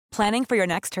Planning for your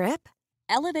next trip?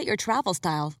 Elevate your travel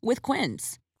style with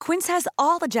Quince. Quince has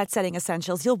all the jet-setting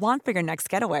essentials you'll want for your next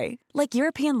getaway, like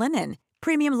European linen,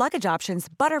 premium luggage options,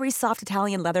 buttery soft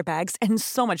Italian leather bags, and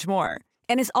so much more.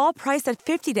 And is all priced at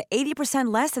 50 to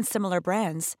 80% less than similar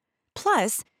brands.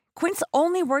 Plus, Quince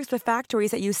only works with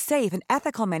factories that use safe and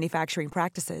ethical manufacturing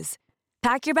practices.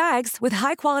 Pack your bags with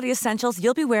high-quality essentials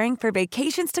you'll be wearing for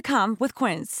vacations to come with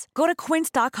Quince. Go to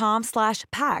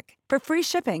quince.com/pack for free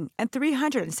shipping and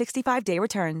 365-day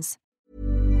returns.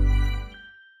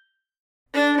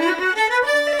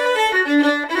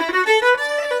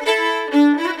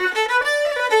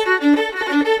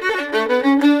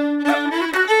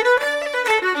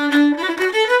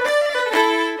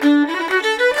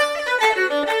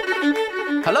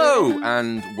 Hello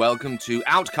and welcome to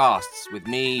Outcasts with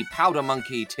me, Powder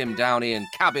Monkey Tim Downey, and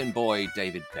Cabin Boy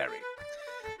David Berry.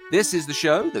 This is the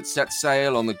show that sets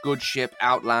sail on the good ship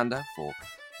Outlander for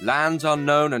lands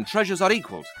unknown and treasures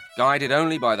unequaled, guided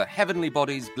only by the heavenly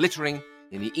bodies glittering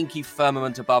in the inky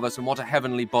firmament above us. And what a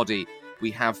heavenly body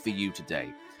we have for you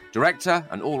today. Director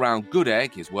and all-round good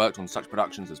egg, he's worked on such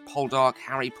productions as Poldark,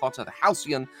 Harry Potter, The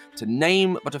Halcyon, to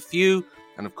name but a few,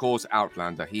 and of course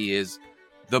Outlander. He is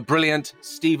the brilliant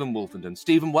Stephen Wolfenden.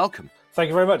 Stephen, welcome. Thank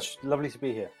you very much. Lovely to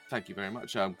be here. Thank you very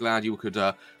much. I'm glad you could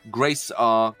grace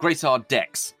our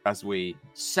decks as we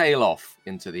sail off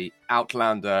into the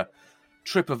Outlander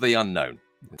trip of the unknown.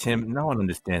 Tim, no one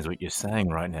understands what you're saying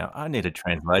right now. I need a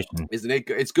translation. Isn't it?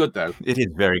 It's good, though. It is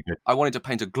very good. I wanted to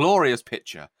paint a glorious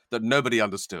picture that nobody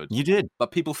understood. You did.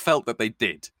 But people felt that they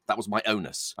did. That was my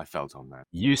onus I felt on that.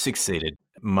 You succeeded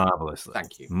marvelously.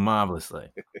 Thank you.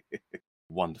 Marvelously.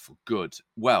 Wonderful. Good.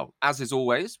 Well, as is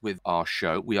always with our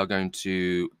show, we are going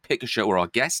to pick a show where our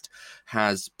guest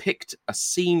has picked a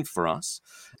scene for us.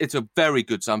 It's a very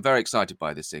good, so I'm very excited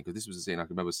by this scene because this was a scene I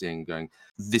can remember seeing and going,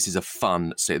 this is a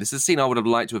fun scene. This is a scene I would have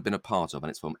liked to have been a part of, and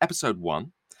it's from episode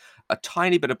 1. A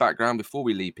tiny bit of background before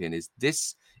we leap in is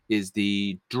this is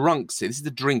the drunk scene. This is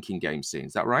the drinking game scene.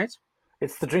 Is that right?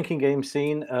 It's the drinking game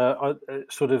scene,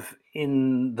 sort of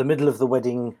in the middle of the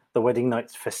wedding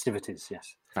night's festivities,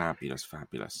 yes. Fabulous,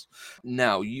 fabulous.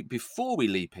 Now, before we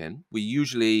leap in, we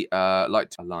usually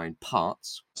like to align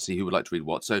parts, see who would like to read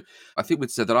what. So I think we'd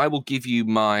said that I will give you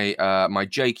my my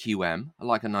JQM. I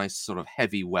like a nice sort of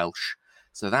heavy Welsh.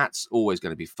 So that's always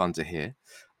going to be fun to hear.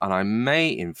 And I may,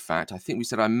 in fact, I think we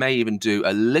said I may even do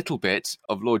a little bit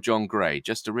of Lord John Grey,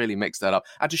 just to really mix that up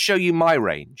and to show you my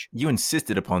range. You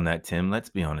insisted upon that, Tim.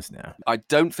 Let's be honest now. I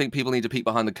don't think people need to peek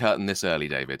behind the curtain this early,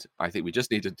 David. I think we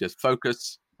just need to just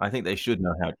focus. I think they should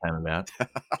know how it came about.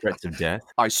 Threats of death.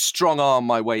 I strong-armed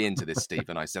my way into this,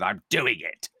 Stephen. I said, I'm doing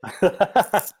it.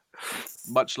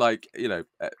 much like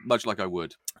I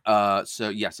would.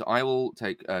 So I will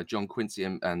take John Quincy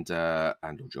and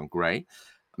John Grey.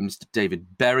 Mr. David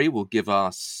Berry will give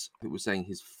us, I think we're saying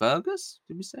his Fergus.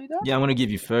 Did we say that? Yeah, I'm going to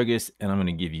give you Fergus and I'm going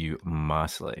to give you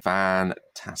Marsley.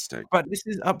 Fantastic. But this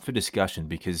is up for discussion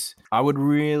because I would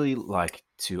really like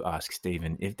to ask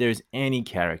Stephen if there's any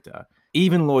character,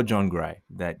 even Lord John Grey,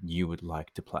 that you would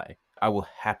like to play. I will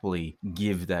happily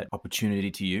give that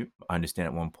opportunity to you. I understand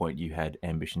at one point you had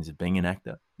ambitions of being an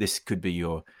actor. This could be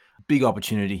your big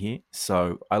opportunity here.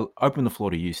 So I'll open the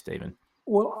floor to you, Stephen.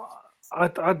 Well,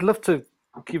 I'd love to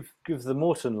give the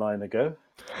Morton line a go.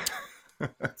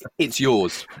 It's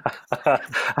yours.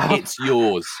 It's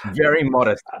yours. Very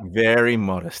modest. Very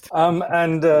modest. And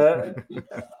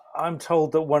I'm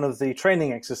told that one of the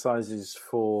training exercises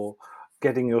for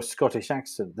getting your Scottish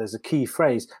accent, there's a key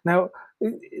phrase. Now,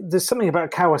 there's something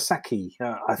about Kawasaki,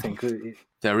 I think.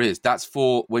 There is. That's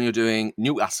for when you're doing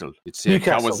Newcastle. It's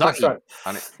Newcastle, Kawasaki. that's right.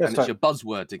 And it's your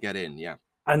buzzword to get in, yeah.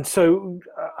 And so,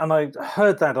 and I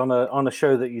heard that on a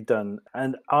show that you'd done,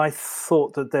 and I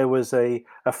thought that there was a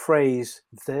phrase,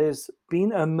 there's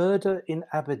been a murder in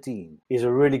Aberdeen, is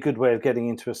a really good way of getting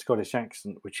into a Scottish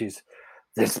accent, which is,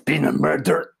 there's been a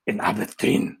murder in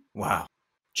Aberdeen. Wow.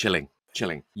 Chilling.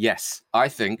 Yes, I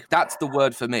think that's the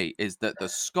word for me, is that the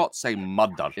Scots say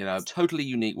murder in a totally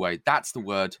unique way. That's the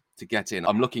word to get in.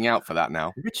 I'm looking out for that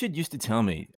now. Richard used to tell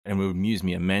me, and it would amuse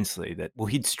me immensely, that,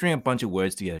 he'd string a bunch of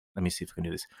words together. Let me see if I can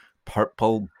do this.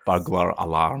 Purple burglar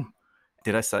alarm.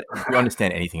 Did I say, do you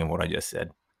understand anything of what I just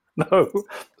said? No.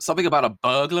 Something about a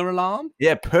burglar alarm?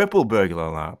 Yeah, purple burglar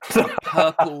alarm.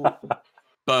 Purple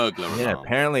burglar alarm. Yeah,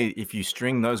 apparently if you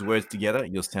string those words together,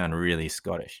 you'll sound really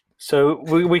Scottish. So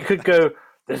we could go,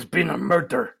 there's been a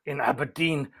murder in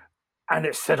Aberdeen and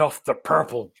it set off the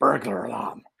purple burglar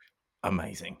alarm.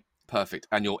 Amazing. Perfect.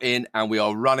 And you're in and we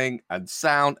are running and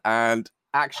sound and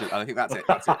action. I think that's it.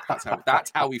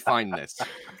 That's how we find this.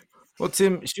 Well,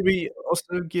 Tim, should we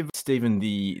also give Stephen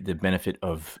the benefit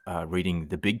of reading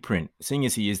the big print, seeing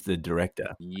as he is the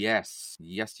director? Yes.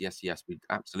 We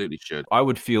absolutely should. I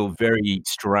would feel very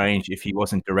strange if he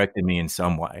wasn't directing me in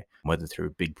some way, whether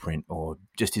through big print or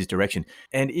just his direction.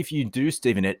 And if you do,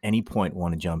 Stephen, at any point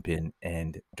want to jump in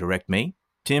and direct me,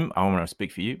 Tim, I want to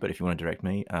speak for you, but if you want to direct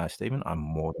me, Stephen, I'm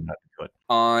more than happy to do it.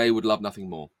 I would love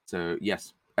nothing more. So,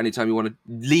 yes, anytime you want to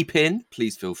leap in,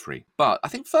 please feel free. But I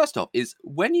think first off is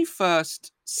when you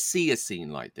first see a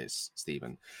scene like this,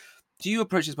 Stephen, do you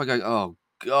approach this by going, oh,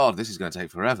 God, this is going to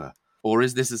take forever? Or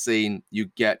is this a scene you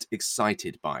get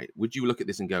excited by? Would you look at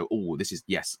this and go, oh, this is,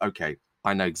 yes, okay,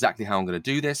 I know exactly how I'm going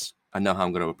to do this. I know how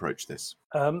I'm going to approach this.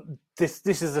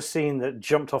 This is a scene that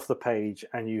jumped off the page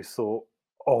and you thought,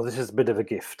 oh, this is a bit of a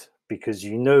gift, because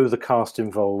you know the cast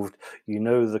involved, you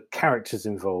know the characters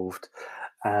involved,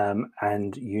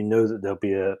 and you know that there'll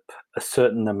be a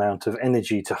certain amount of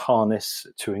energy to harness,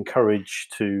 to encourage,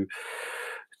 to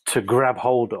grab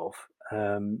hold of.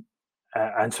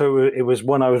 And so it was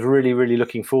one I was really, really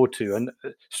looking forward to. And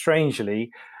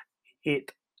strangely,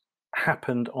 it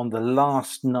happened on the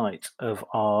last night of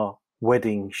our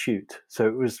wedding shoot. So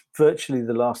it was virtually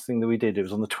the last thing that we did. It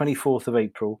was on the 24th of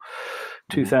April,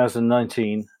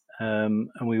 2019, and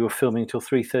we were filming till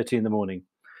 3:30 in the morning.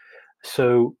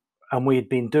 So, and we'd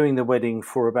been doing the wedding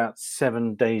for about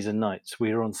 7 days and nights.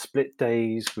 We were on split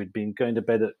days. We'd been going to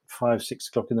bed at 5, 6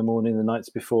 o'clock in the morning the nights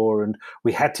before, and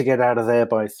we had to get out of there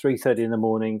by 3:30 in the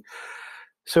morning.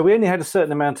 So we only had a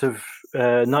certain amount of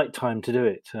night time to do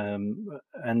it.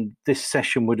 And this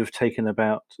session would have taken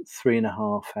about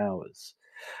 3.5 hours.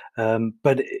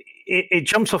 But it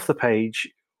jumps off the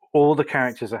page. All the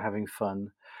characters are having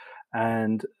fun.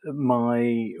 And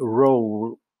my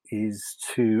role is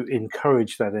to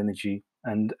encourage that energy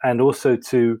and also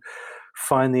to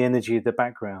find the energy of the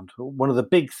background. One of the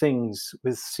big things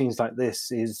with scenes like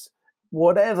this is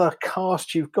whatever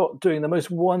cast you've got doing the most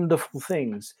wonderful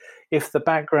things, if the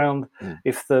background,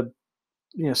 if the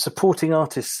supporting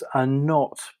artists are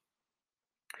not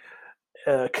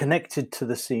connected to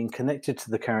the scene, connected to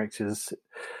the characters,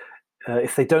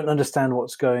 if they don't understand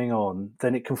what's going on,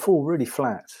 then it can fall really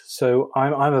flat. So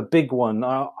I'm a big one.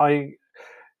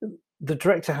 The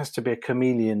director has to be a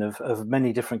chameleon of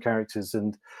many different characters,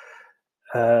 and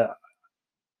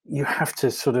you have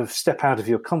to sort of step out of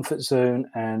your comfort zone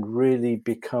and really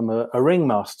become a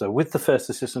ringmaster with the first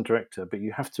assistant director. But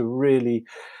you have to really,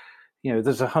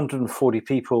 there's 140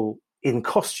 people in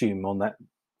costume on that,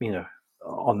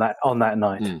 on that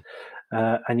night,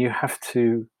 and you have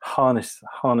to harness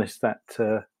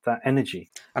that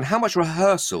energy. And how much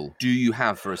rehearsal do you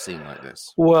have for a scene like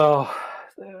this? Well,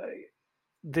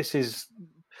 this is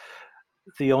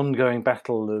the ongoing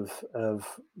battle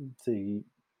of the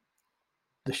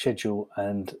schedule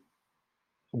and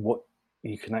what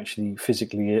you can actually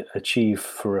physically achieve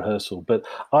for rehearsal. But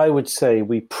I would say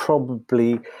we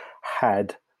probably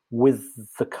had, with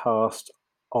the cast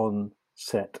on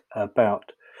set,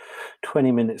 about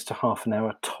 20 minutes to half an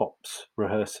hour tops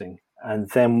rehearsing, and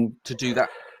then to do that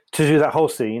whole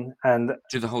scene and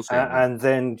do the whole scene, and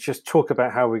then just talk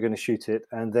about how we're going to shoot it,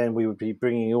 and then we would be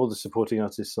bringing all the supporting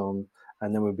artists on,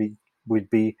 and then we'd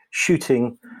be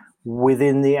shooting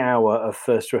within the hour of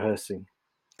first rehearsing.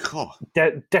 God.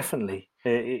 Definitely.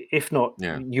 If not,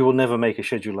 you will never make a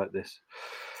schedule like this.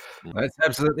 That's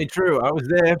absolutely true. I was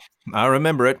there. I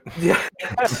remember it. Yeah.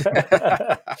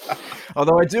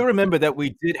 Although I do remember that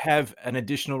we did have an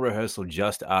additional rehearsal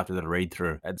just after the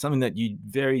read-through. It's something that you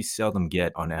very seldom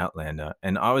get on Outlander.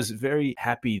 And I was very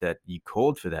happy that you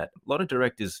called for that. A lot of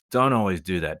directors don't always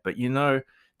do that. But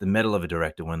the mettle of a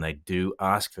director when they do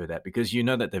ask for that, because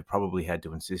that they've probably had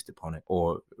to insist upon it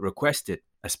or request it,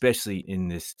 especially in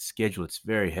this schedule. It's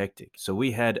very hectic. So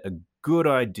we had a good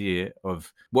idea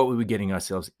of what we were getting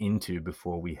ourselves into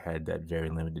before we had that very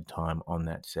limited time on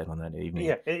that set on that evening.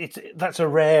 Yeah, that's a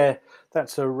rare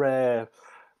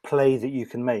play that you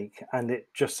can make, and it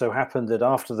just so happened that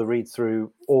after the read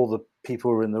through, all the people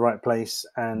were in the right place,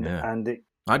 and it.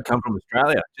 I'd come from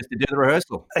Australia just to do the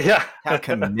rehearsal. Yeah, how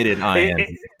committed I am.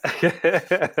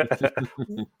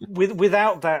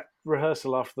 Without that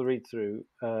rehearsal after the read through,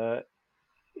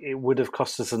 it would have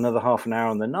cost us another half an hour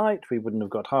on the night. We wouldn't have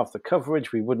got half the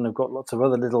coverage. We wouldn't have got lots of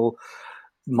other little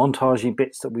montagey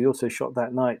bits that we also shot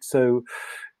that night. So,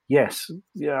 yes,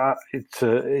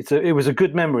 it was a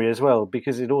good memory as well,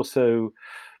 because it also,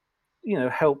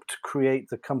 helped create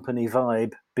the company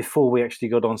vibe before we actually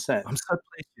got on set. I'm so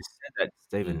pleased you said that,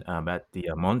 Stephen, about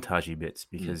the montagey bits,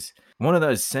 because one of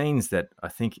those scenes that I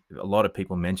think a lot of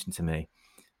people mentioned to me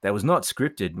that was not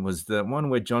scripted was the one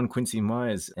where John Quincy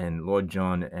Myers and Lord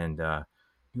John and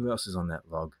who else is on that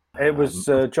log? It was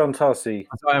John Tarsi.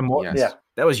 Isaiah Morton. Yes. Yeah.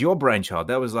 That was your brainchild.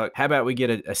 That was like, how about we get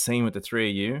a scene with the three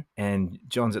of you and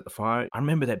John's at the fire? I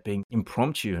remember that being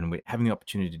impromptu, and having the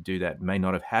opportunity to do that may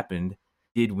not have happened.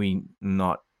 Did we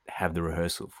not have the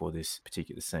rehearsal for this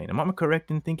particular scene? Am I correct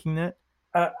in thinking that?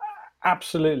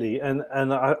 Absolutely, and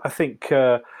I think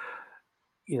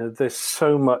there's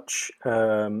so much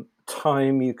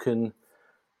time you can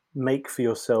make for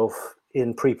yourself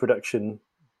in pre-production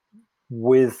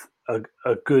with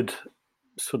a good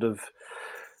sort of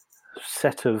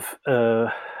set of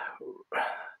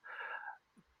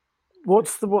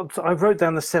what I wrote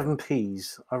down the 7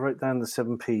 Ps. I wrote down the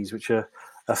 7 Ps, which are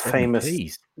famous.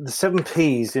 Ps. The 7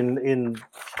 Ps in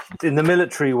the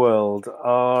military world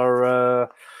are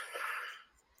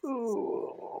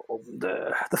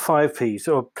the 5 Ps,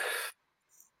 or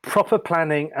proper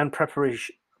planning and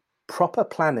preparation. Proper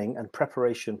planning and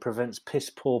preparation prevents piss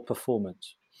poor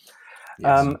performance.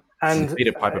 Yes. And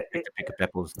Peter Piper picked a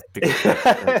peppers.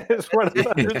 it's one of those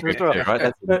as well.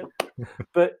 Right?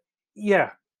 But yeah,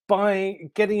 by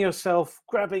getting yourself,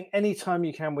 grabbing any time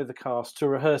you can with the cast to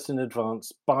rehearse in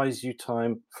advance buys you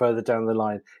time further down the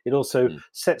line. It also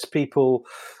sets people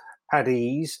at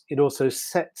ease. It also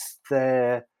sets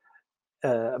their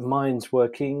minds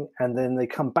working, and then they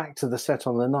come back to the set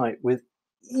on the night with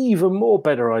even more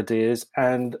better ideas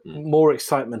and more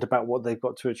excitement about what they've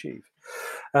got to achieve.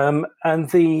 And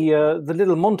the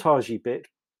little montagey bit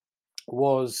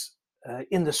was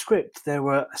in the script. There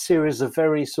were a series of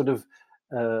very sort of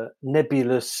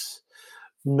nebulous,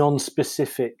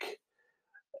 non-specific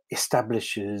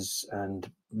establishes and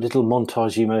little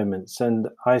montagey moments. And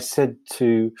I said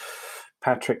to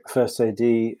Patrick, the first AD,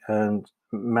 and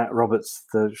Matt Roberts,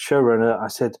 the showrunner, I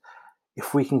said,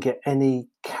 if we can get any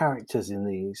characters in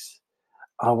these,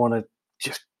 I want to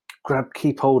just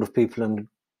keep hold of people and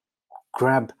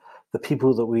grab the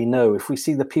people that we know. If we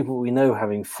see the people we know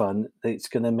having fun, it's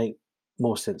going to make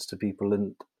more sense to people.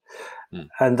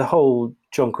 And the whole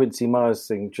John Quincy Myers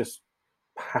thing just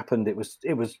happened. It was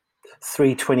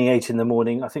 3:28 in the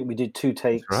morning. I think we did 2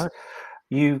 takes. That's right.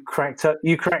 You cracked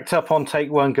up on take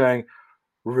 1 going,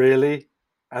 really?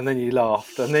 And then you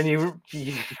laughed, and then you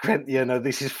went, yeah, no,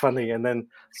 this is funny. And then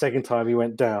second time you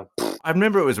went down. I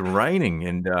remember it was raining,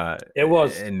 and it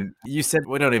was. And you said,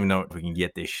 we don't even know if we can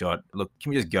get this shot. Look, can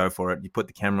we just go for it? You put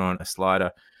the camera on a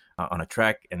slider on a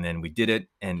track, and then we did it.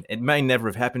 And it may never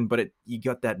have happened, but you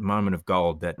got that moment of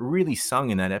gold that really sung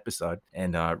in that episode,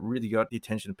 and really got the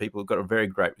attention of people. Got a very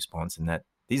great response, and that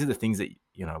these are the things that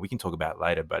we can talk about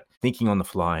later. But thinking on the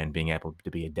fly and being able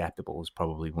to be adaptable is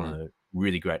probably one of the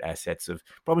really great assets of,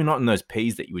 probably not in those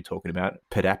P's that you were talking about,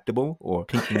 pedaptable or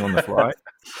thinking on the fly.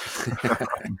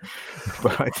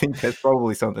 But I think that's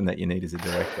probably something that you need as a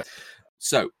director.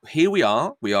 So here we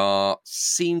are. We are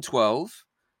scene 12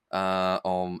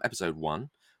 on episode 1.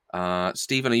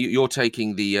 Stephen, you're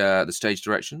taking the stage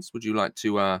directions. Would you like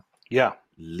to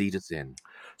lead us in?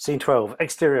 Scene 12,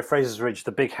 exterior Fraser's Ridge,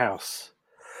 the big house.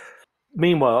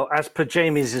 Meanwhile, as per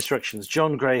Jamie's instructions,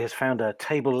 John Gray has found a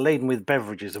table laden with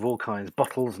beverages of all kinds,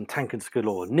 bottles and tankards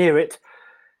galore. Near it,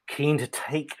 keen to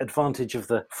take advantage of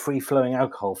the free-flowing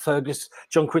alcohol, Fergus,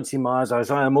 John Quincy Myers,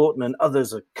 Isaiah Morton, and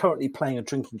others are currently playing a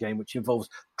drinking game which involves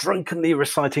drunkenly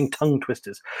reciting tongue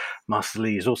twisters. Master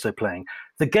Lee is also playing.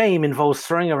 The game involves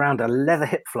throwing around a leather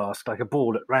hip flask like a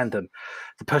ball at random.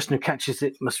 The person who catches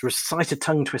it must recite a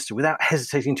tongue twister without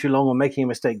hesitating too long or making a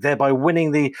mistake, thereby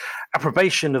winning the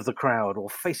approbation of the crowd or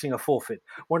facing a forfeit.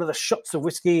 One of the shots of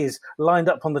whiskey is lined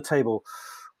up on the table.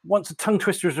 Once a tongue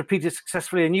twister is repeated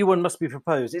successfully, a new one must be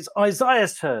proposed. It's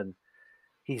Isaiah's turn.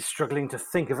 He's struggling to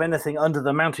think of anything under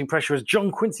the mounting pressure as John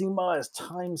Quincy Myers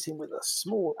times him with a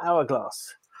small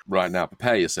hourglass. Right, now,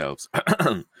 prepare yourselves.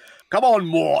 Come on,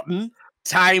 Morton.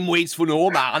 Time waits for no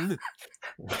man.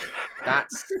 That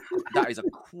is a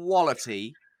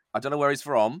quality. I don't know where he's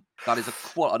from. That is a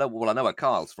quality. I know where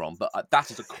Carl's from, but that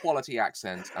is a quality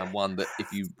accent, and one that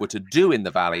if you were to do in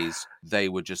the valleys, they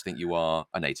would just think you are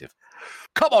a native.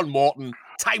 Come on, Morton.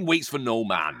 Time waits for no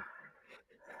man.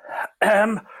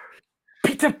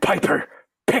 Peter Piper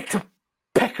picked a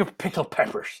peck of pickled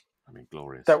peppers. I mean,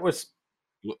 glorious. That was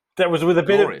with a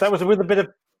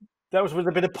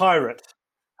bit of pirate.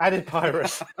 Added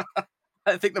pirate.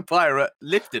 I think the pirate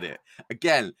lifted it.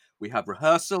 Again, we have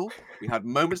rehearsal, we had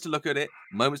moments to look at it,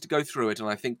 moments to go through it, and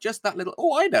I think just that little,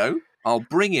 I know, I'll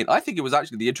bring in, I think it was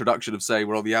actually the introduction of saying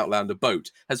we're on the Outlander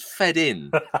boat, has fed in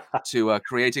to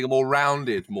creating a more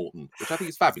rounded Morton, which I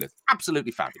think is fabulous.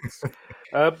 Absolutely fabulous.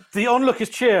 The onlookers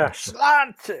cheer.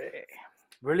 Slant!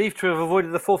 Relieved to have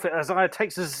avoided the forfeit, Isaiah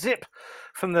takes a zip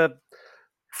from the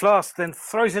flask, then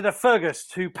throws it at Fergus,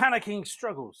 who panicking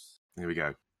struggles. Here we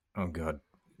go. Oh, God.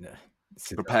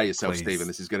 sit Prepare up, yourself, please. Stephen.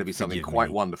 This is going to be something Forgive quite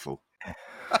me. wonderful.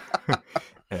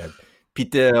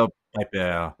 Peter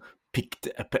Piper picked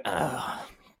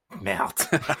mouth.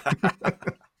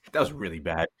 That was really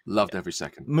bad. Loved every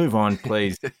second. Move on,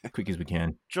 please, quick as we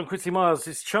can. John Quincy Miles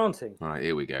is chanting. All right,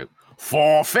 here we go.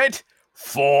 Forfeit!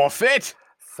 Forfeit!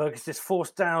 Fergus is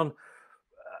forced down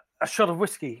a shot of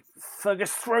whiskey.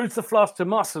 Fergus throws the flask to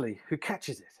Marcelly, who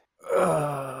catches it.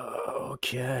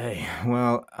 Okay.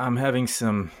 Well, I'm having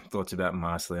some thoughts about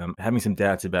Marcelly. I'm having some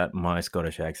doubts about my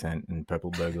Scottish accent and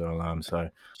purple burglar alarm. So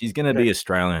she's going to be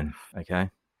Australian. Okay.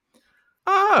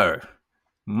 Oh,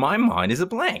 my mind is a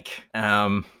blank.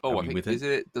 I think is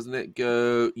it? Doesn't it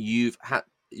go? You'd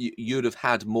have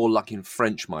had more luck in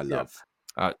French, my love.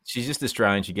 She's just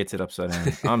Australian. She gets it upside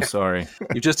down. I'm sorry.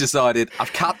 You've just decided.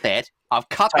 I've cut that. I've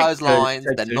cut Take those two, lines.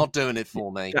 take They're two. not doing it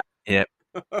for me. Yep.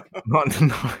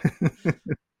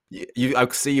 I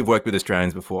see you've worked with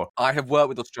Australians before. I have worked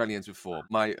with Australians before.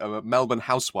 My Melbourne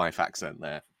housewife accent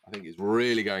there, I think, is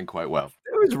really going quite well.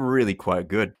 It was really quite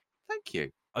good. Thank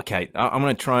you. Okay, I'm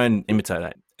going to try and imitate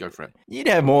that. Go for it. You'd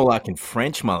have more luck in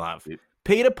French, my love. Yep.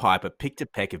 Peter Piper picked a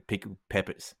peck of pickled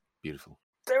peppers. Beautiful.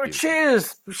 There are Beautiful.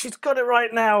 cheers. She's got it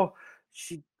right now.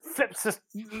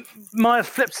 Myers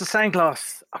flips the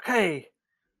sandglass. Okay.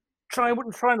 Try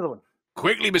another one.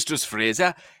 Quickly, Mistress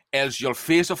Fraser, else you'll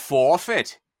face a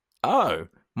forfeit. Oh,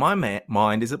 my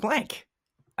mind is a blank.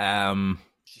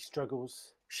 She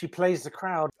struggles. She plays the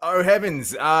crowd. Oh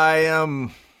heavens,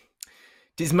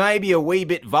 tis maybe a wee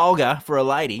bit vulgar for a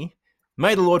lady.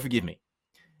 May the Lord forgive me.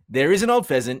 There is an old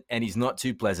pheasant, and he's not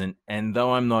too pleasant. And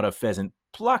though I'm not a pheasant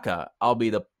plucker, I'll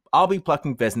be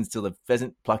plucking pheasants till the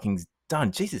pheasant plucking's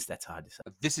done. Jesus, that's hard to say.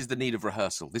 This is the need of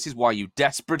rehearsal. This is why you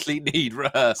desperately need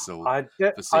rehearsal. I'd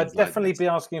definitely be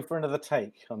asking for another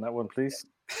take on that one, please.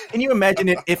 Can you imagine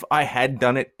it if I had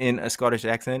done it in a Scottish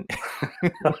accent?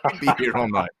 I'd be here all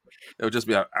night. It would just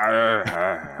be like,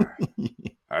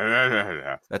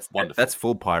 That's wonderful. That's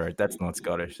full pirate. That's not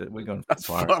Scottish. We're going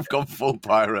full pirate. I've gone full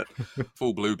pirate,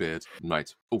 full Bluebeard.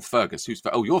 Right. Oh, Fergus.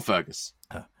 You're Fergus.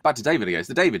 Back to David again. It's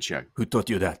the David Show. Who taught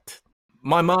you that?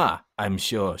 My ma. I'm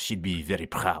sure she'd be very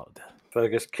proud.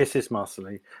 Fergus kisses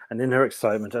Marcelly, and in her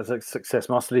excitement at her success,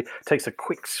 Marcelly takes a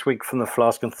quick swig from the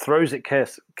flask and throws it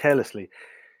carelessly.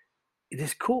 It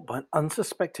is caught by an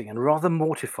unsuspecting and rather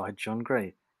mortified John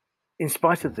Grey. In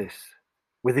spite of this,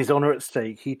 with his honour at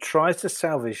stake, he tries to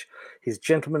salvage his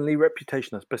gentlemanly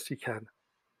reputation as best he can.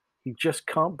 He just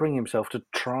can't bring himself to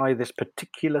try this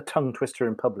particular tongue twister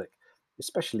in public,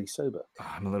 especially sober.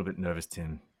 I'm a little bit nervous,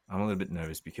 Tim. I'm a little bit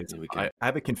nervous because Here we go. I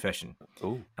have a confession,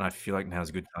 Oh, and I feel like now's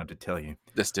a good time to tell you.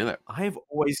 let's do it. I have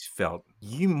always felt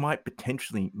you might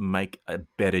potentially make a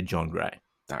better John Grey.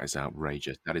 That is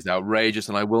outrageous. That is outrageous,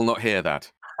 and I will not hear that.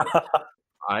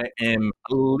 I am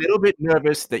a little bit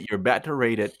nervous that you're about to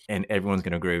read it and everyone's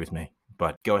going to agree with me.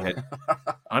 But go ahead.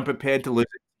 I'm prepared to lose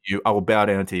it to you. I will bow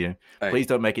down to you. Hey. Please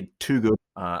don't make it too good.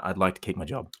 I'd like to keep my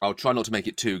job. I'll try not to make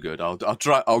it too good. I'll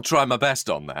try my best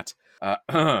on that.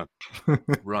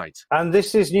 Right. And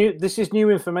this is new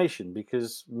information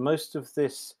because most of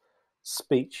this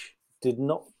speech did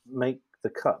not make the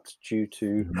cut due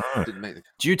to Didn't make the...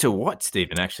 Due to what,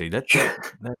 Stephen? Actually, that's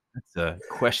a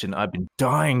question I've been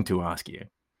dying to ask you.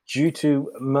 due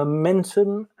to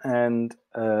momentum and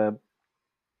the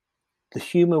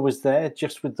humor was there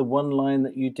just with the one line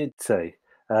that you did say.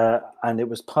 And it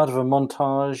was part of a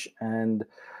montage, and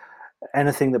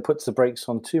anything that puts the brakes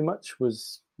on too much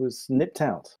was nipped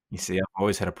out. You see, I've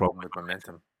always had a problem With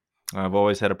momentum. I've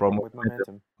always had a problem With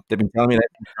momentum. They've been telling me that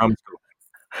in drum school.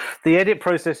 The edit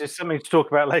process is something to talk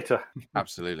about later.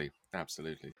 Absolutely.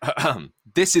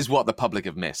 This is what the public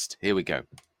have missed. Here we go.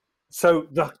 So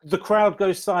the crowd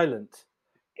goes silent.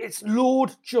 It's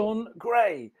Lord John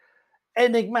Grey,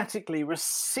 enigmatically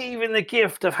receiving the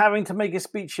gift of having to make a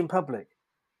speech in public.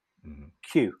 Mm-hmm.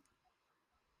 Cue.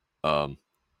 I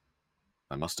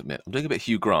must admit, I'm doing a bit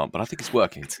Hugh Grant, but I think it's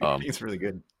working. It's really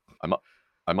good.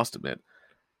 I must admit,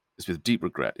 it's with deep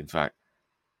regret, in fact,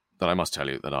 that I must tell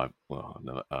you that I've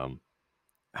never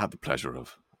had the pleasure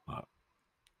of.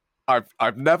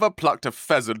 I've never plucked a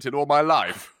pheasant in all my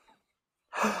life.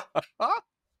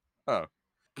 Oh,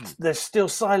 There's still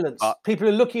silence. People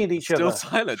are looking at each still other.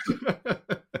 silent.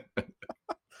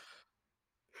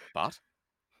 But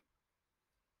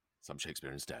some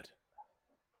Shakespeareans dead.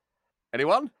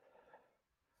 Anyone?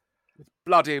 With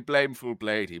bloody, blameful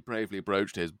blade, he bravely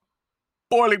broached his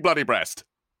boiling bloody breast.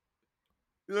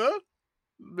 Yeah?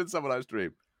 Midsummer Night's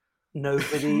Dream.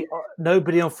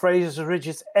 Nobody on Fraser's Ridge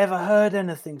has ever heard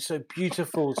anything so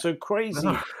beautiful, so crazy,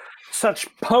 such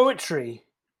poetry.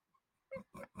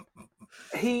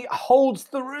 He holds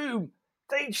the room.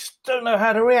 they just don't know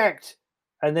how to react.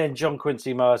 And then John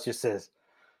Quincy Mars just says,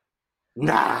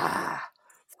 nah,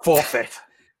 forfeit.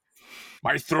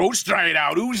 My throat's dried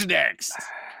out. Who's next?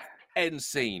 End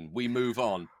scene. We move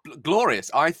on.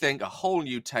 Glorious. I think a whole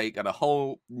new take and a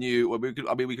whole new.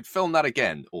 We could film that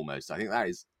again almost. I think that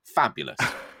is fabulous.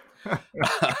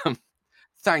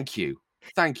 Thank you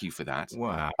for that.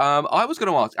 Wow. I was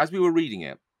going to ask, as we were reading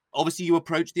it, obviously you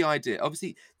approach the idea.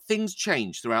 Obviously, things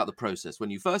change throughout the process.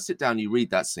 When you first sit down, you read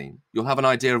that scene. You'll have an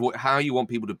idea of how you want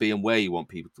people to be and where you want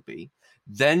people to be.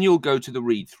 Then you'll go to the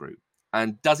read through.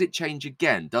 And does it change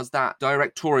again? Does that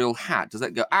directorial hat, does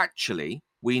that go, actually,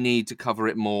 we need to cover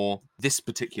it more this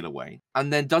particular way?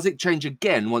 And then does it change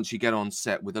again once you get on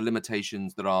set with the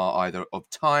limitations that are either of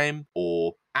time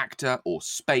or actor or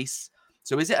space?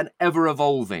 So is it an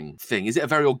ever-evolving thing? Is it a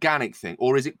very organic thing?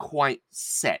 Or is it quite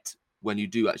set when you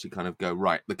do actually kind of go,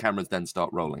 right, the cameras then start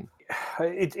rolling?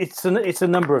 It's a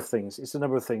number of things.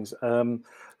 The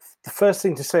first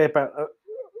thing to say about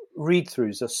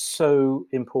read-throughs are so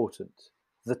important.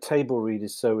 The table read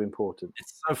is so important.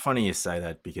 It's so funny you say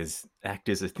that because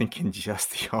actors are thinking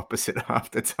just the opposite half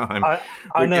the time.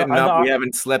 I know. We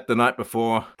haven't slept the night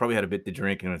before, probably had a bit to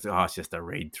drink, and it's just a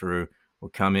read through. We'll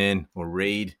come in, we'll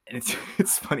read. And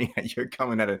it's funny how you're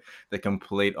coming at the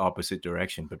complete opposite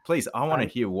direction. But please, I want to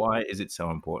hear, why is it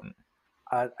so important?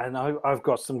 And I've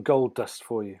got some gold dust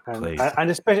for you,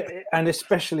 and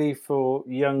especially for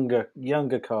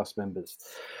younger cast members.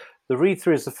 The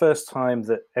read-through is the first time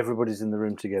that everybody's in the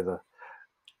room together.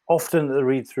 Often at the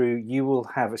read-through, you will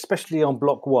have, especially on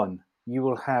block one, you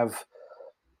will have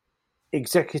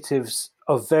executives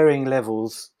of varying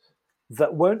levels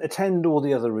that won't attend all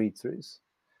the other read-throughs,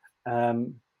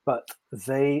 but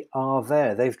they are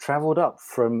there. They've travelled up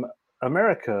from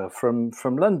America, from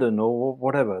London or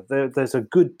whatever. There's a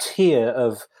good tier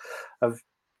of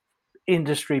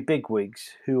industry bigwigs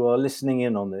who are listening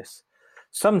in on this.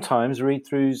 Sometimes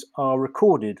read-throughs are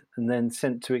recorded and then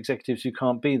sent to executives who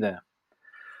can't be there.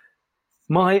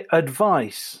 My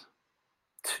advice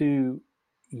to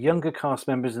younger cast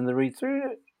members in the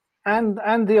read-through and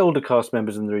the older cast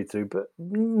members in the read-through, but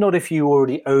not if you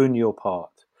already own your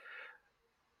part,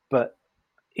 but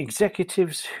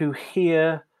executives who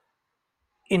hear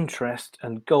interest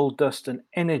and gold dust and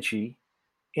energy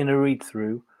in a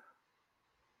read-through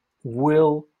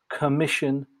will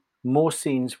commission more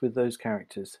scenes with those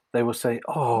characters. They will say,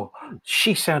 "Oh,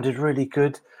 she sounded really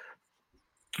good.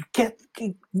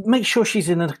 Make sure she's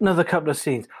in another couple of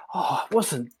scenes. Oh,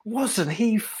 wasn't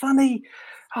he funny?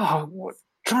 Oh,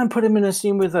 try and put him in a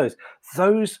scene with those."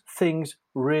 Those things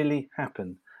really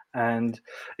happen, and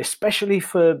especially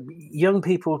for young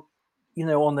people,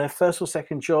 on their first or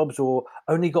second jobs, or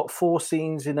only got 4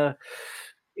 scenes in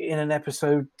an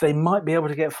episode, they might be able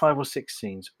to get 5 or 6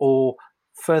 scenes, or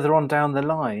further on down the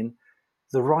line,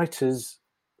 the writers,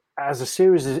 as a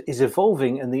series is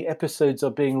evolving and the episodes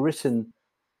are being written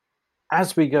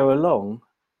as we go along,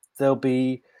 there'll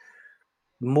be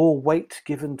more weight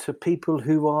given to people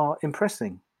who are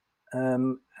impressing,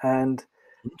 and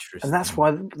that's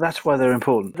why they're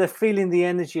important. They're feeling the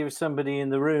energy of somebody in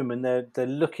the room, and they're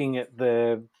looking at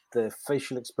their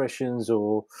facial expressions,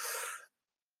 or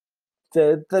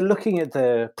they're looking at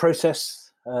their process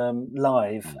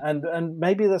live, and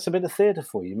maybe that's a bit of theatre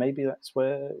for you. Maybe that's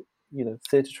where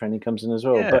theatre training comes in as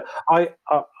well. Yeah. But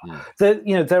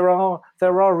there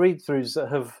are read-throughs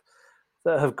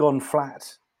that have gone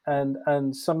flat,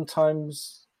 and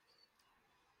sometimes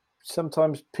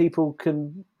people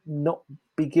can not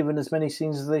be given as many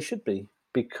scenes as they should be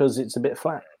because it's a bit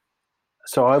flat.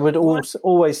 So I would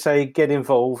always say get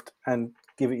involved and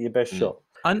give it your best shot.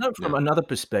 I know from another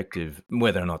perspective,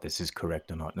 whether or not this is correct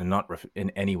or not, and not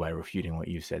in any way refuting what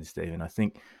you've said, Stephen, I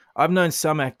think I've known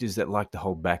some actors that like to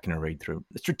hold back in a read-through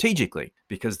strategically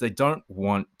because they don't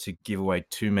want to give away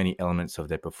too many elements of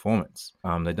their performance.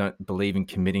 They don't believe in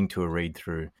committing to a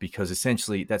read-through because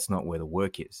essentially that's not where the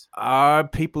work is. Are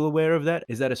people aware of that?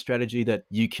 Is that a strategy that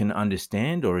you can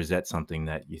understand, or is that something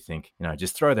that you think,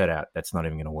 just throw that out, that's not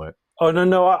even going to work? Oh,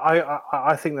 no,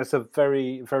 I think that's a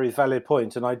very, very valid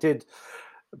point. And I did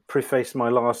preface my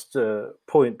last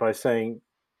point by saying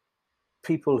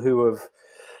people who have,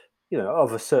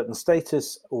 of a certain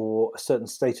status or a certain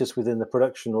status within the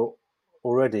production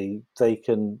already, they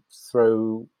can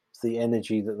throw the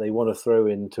energy that they want to throw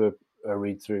into a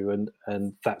read-through,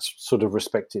 and that's sort of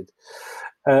respected.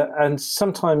 And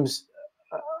sometimes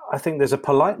I think there's a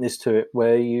politeness to it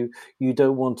where you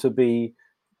don't want to be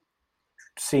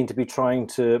seen to be trying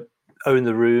to own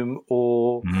the room,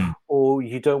 or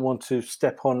you don't want to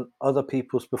step on other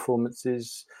people's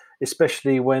performances,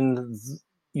 especially when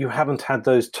you haven't had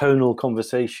those tonal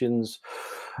conversations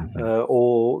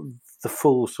or the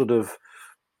full sort of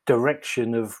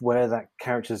direction of where that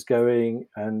character's going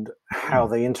and how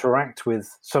they interact with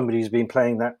somebody who's been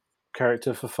playing that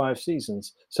character for 5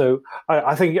 seasons. So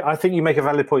I think you make a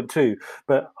valid point too.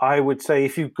 But I would say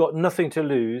if you've got nothing to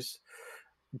lose,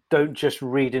 don't just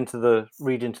read into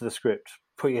the script.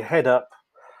 Put your head up,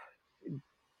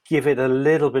 give it a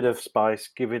little bit of spice,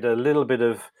 give it a little bit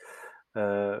of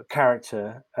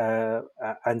character,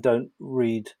 and don't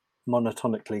read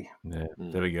monotonically. Yeah,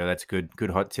 there we go. That's a good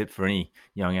hot tip for any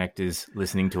young actors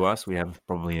listening to us. We have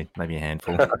probably maybe a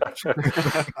handful. but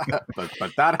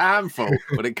that handful,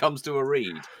 when it comes to a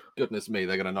read, goodness me,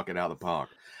 they're going to knock it out of the park.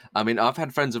 I mean, I've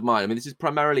had friends of mine. I mean, this is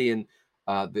primarily in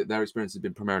their experience has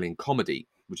been primarily in comedy,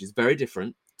 which is very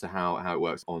different to how it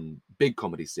works on big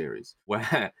comedy series.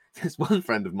 Where there's one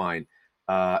friend of mine.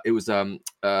 It was a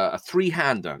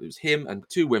 3-hander. It was him and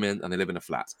 2 women, and they live in a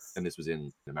flat. And this was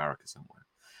in America somewhere.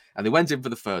 And they went in for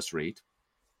the first read,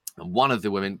 and one of the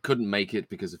women couldn't make it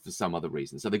because for some other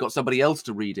reason. So they got somebody else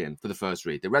to read in for the first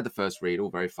read. They read the first read, all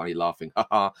very funny, laughing.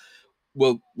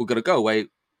 Well, we're going to go away,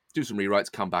 do some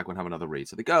rewrites, come back and have another read.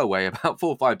 So they go away. About 4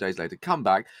 or 5 days later, come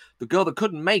back. The girl that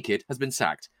couldn't make it has been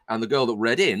sacked, and the girl that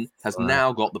read in has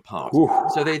now got the part. Ooh.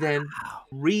 So they then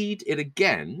read it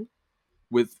again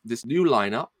with this new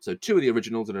lineup. So 2 of the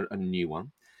originals and a new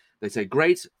one. They say,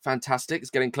 great, fantastic,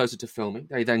 it's getting closer to filming.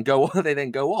 They then go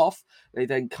off. They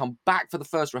then come back for the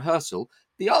first rehearsal.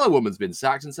 The other woman's been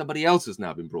sacked and somebody else has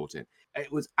now been brought in.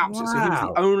 It was absolutely, so he was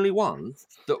the only one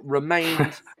that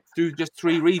remained through just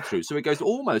 3 read-throughs. So it goes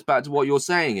almost back to what you're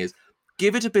saying is,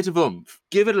 give it a bit of oomph,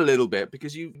 give it a little bit,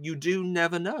 because you do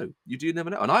never know. You do never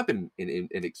know. And I've been in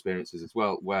experiences as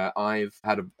well where I've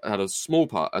had a small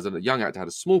part, as a young actor, had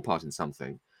a small part in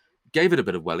something, gave it a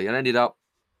bit of welly and ended up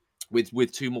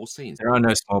with 2 more scenes. There are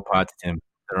no small parts, Tim.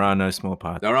 There are no small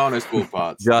parts. There are no small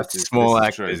parts. Just small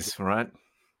actors, right?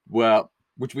 Well,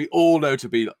 which we all know to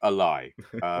be a lie.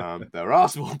 There are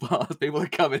small parts. People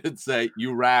that come in and say,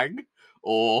 you rang,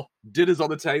 or dinner's on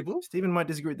the table. Stephen might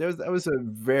disagree. That was a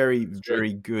very,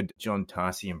 very good John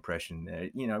Tarsi impression there.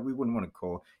 You know, we wouldn't want to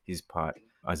call his part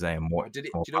Isaiah Moore. Do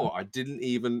you know what? I didn't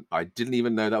even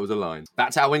know that was a line.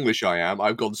 That's how English I am.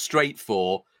 I've gone straight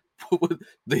for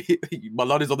my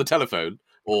line is on the telephone,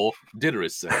 or dinner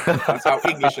is served. That's how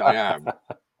English I am.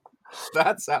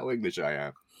 That's how English I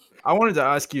am. I wanted to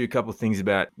ask you a couple of things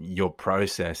about your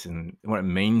process and what it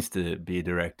means to be a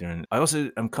director. And I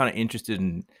also am kind of interested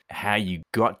in how you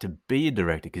got to be a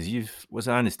director, because as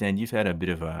I understand, you've had a bit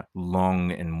of a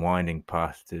long and winding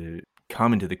path to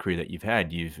come into the career that you've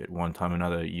had. At one time or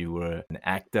another, you were an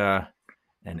actor,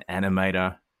 an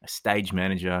animator, a stage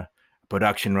manager, a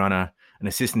production runner, an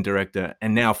assistant director,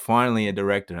 and now finally a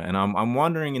director. And I'm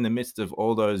wondering, in the midst of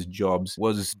all those jobs,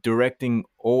 was directing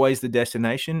always the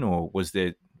destination, or was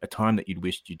there a time that you'd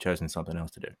wished you'd chosen something else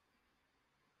to do?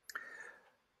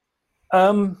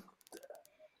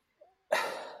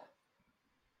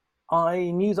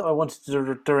 I knew that I wanted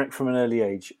to direct from an early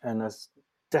age, and as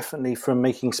definitely from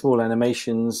making small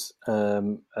animations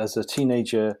as a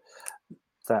teenager,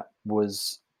 that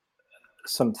was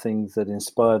something that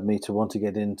inspired me to want to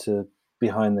get into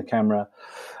behind the camera.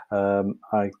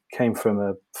 I came from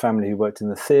a family who worked in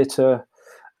the theatre,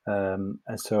 and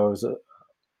so I was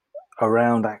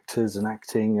around actors and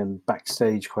acting and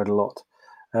backstage quite a lot.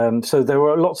 So there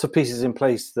were lots of pieces in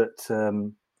place that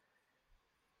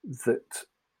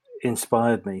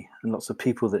inspired me, and lots of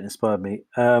people that inspired me.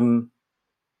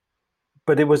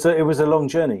 But it was a long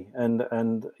journey,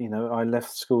 and you know, I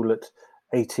left school at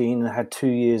 18 and had 2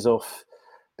 years off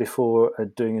before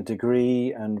doing a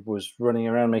degree, and was running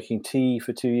around making tea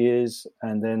for 2 years,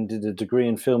 and then did a degree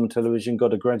in film and television,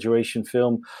 got a graduation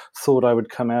film, thought I would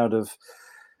come out of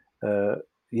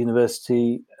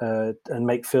university and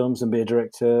make films and be a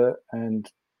director,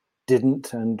 and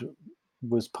didn't, and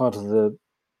was part of the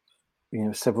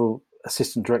several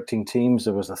assistant directing teams.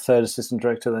 There was a third assistant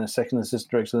director, then a second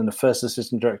assistant director, then a first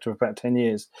assistant director for about 10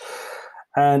 years.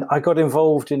 And I got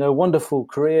involved in a wonderful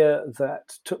career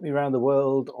that took me around the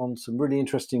world on some really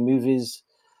interesting movies,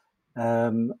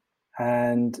 and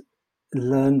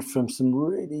learned from some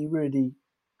really, really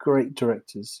great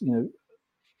directors. You know,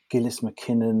 Gillis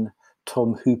McKinnon,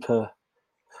 Tom Hooper,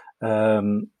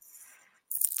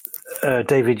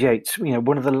 David Yates. You know,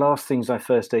 one of the last things I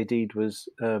first AD'd was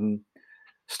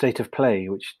State of Play,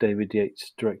 which David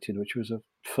Yates directed, which was a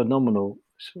phenomenal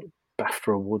sort of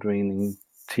BAFTA award-winning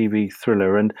TV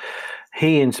thriller. And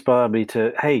he inspired me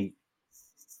to, hey,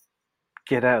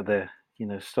 get out there,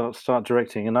 start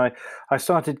directing. And I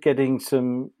started getting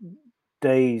some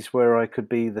days where I could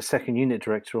be the second unit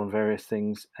director on various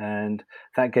things, and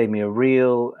that gave me a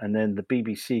reel. And then the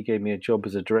BBC gave me a job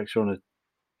as a director on a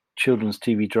children's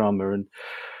TV drama,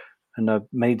 and I've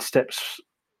made steps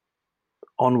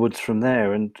onwards from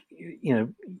there. And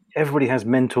everybody has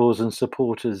mentors and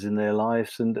supporters in their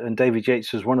lives, and David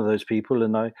Yates was one of those people.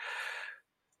 And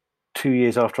 2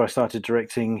 years after I started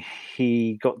directing,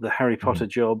 he got the Harry Potter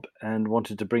job and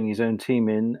wanted to bring his own team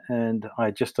in, and I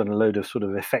had just done a load of sort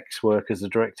of effects work as a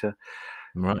director.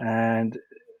 Right. And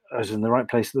I was in the right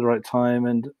place at the right time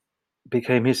and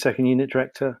became his second unit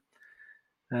director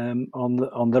on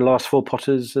the last 4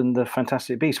 Potters and the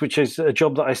Fantastic Beasts, which is a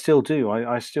job that I still do.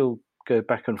 I still go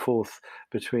back and forth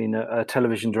between a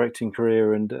television directing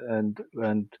career and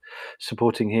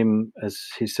supporting him as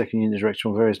his second unit director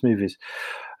on various movies.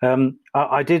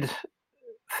 I did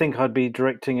think I'd be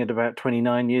directing at about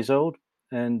 29 years old,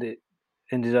 and it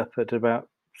ended up at about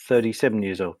 37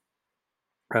 years old.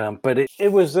 But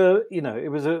it was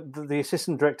the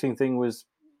assistant directing thing was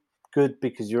good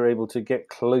because you're able to get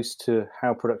close to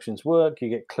how productions work. You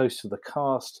get close to the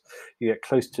cast. You get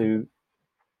close to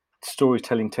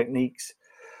storytelling techniques.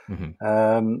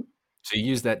 Mm-hmm. So you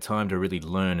use that time to really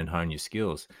learn and hone your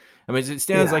skills. I mean, it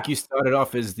sounds like you started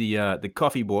off as the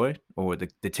coffee boy or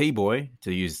the tea boy,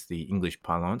 to use the English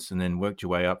parlance, and then worked your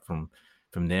way up from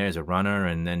there as a runner,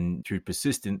 and then through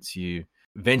persistence, you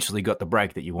eventually got the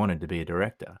break that you wanted to be a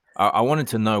director. I wanted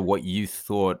to know what you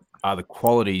thought are the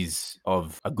qualities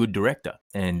of a good director,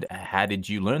 and how did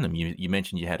you learn them? You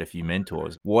mentioned you had a few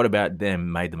mentors. What about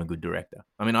them made them a good director?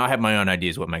 I mean, I have my own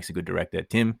ideas what makes a good director.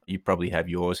 Tim, you probably have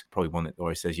yours. Probably one that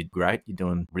always says you're great, you're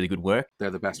doing really good work.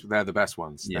 They're the best. They're the best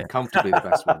ones. Yeah. They're comfortably the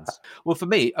best ones. Well, for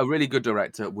me, a really good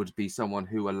director would be someone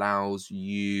who allows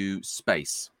you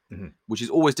space, which is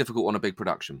always difficult on a big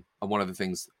production. And one of the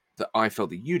things that I felt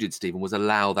that you did, Stephen, was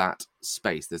allow that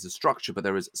space. There's a structure, but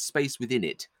there is space within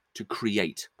it to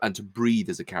create and to breathe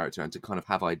as a character and to kind of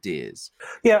have ideas.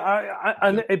 Yeah,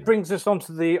 and it brings us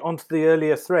onto the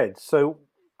earlier thread. So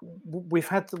we've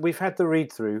had the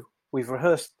read through, we've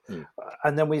rehearsed,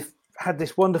 and then we've had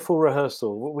this wonderful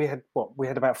rehearsal. We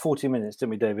had about 40 minutes,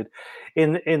 didn't we, David,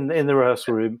 in the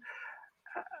rehearsal room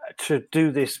to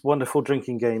do this wonderful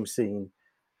drinking game scene,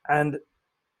 and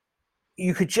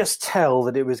you could just tell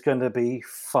that it was going to be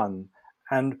fun.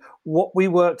 And what we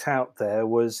worked out there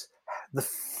was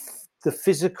the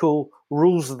physical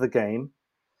rules of the game.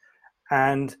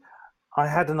 And I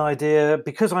had an idea,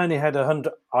 because I only had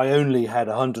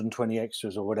 120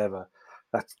 extras or whatever.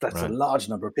 That's right. A large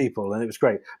number of people, and it was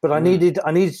great. But I needed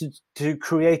to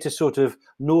create a sort of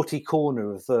naughty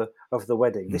corner of the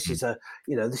wedding. This is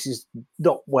this is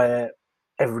not where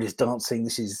everybody's dancing.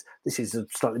 This is a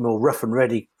slightly more rough and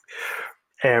ready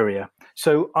area.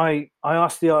 So I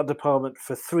asked the art department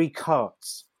for 3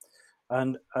 carts,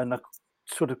 and I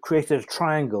sort of created a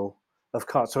triangle of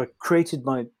carts. So I created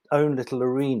my own little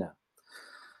arena,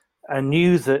 and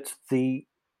knew that the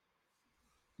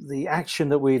action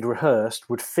that we'd rehearsed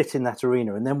would fit in that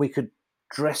arena, and then we could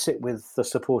dress it with the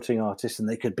supporting artists, and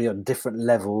they could be on different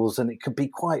levels, and it could be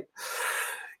quite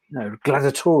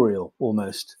gladiatorial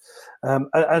almost. And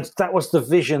that was the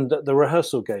vision that the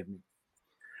rehearsal gave me.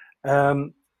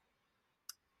 And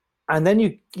then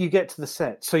you get to the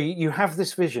set. So you have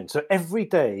this vision. So every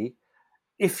day,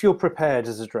 if you're prepared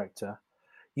as a director,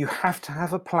 you have to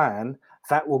have a plan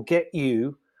that will get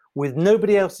you, with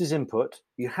nobody else's input,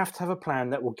 you have to have a plan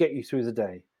that will get you through the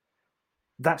day.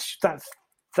 That's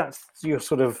your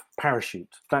sort of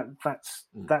parachute.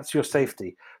 That's your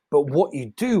safety. But what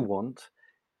you do want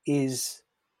is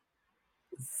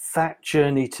that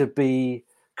journey to be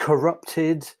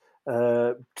corrupted,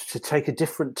 to take a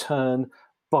different turn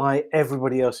by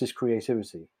everybody else's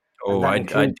creativity. Oh, I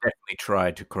definitely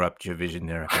tried to corrupt your vision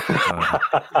there a couple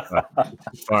of times.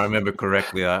 If I remember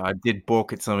correctly, I did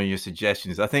balk at some of your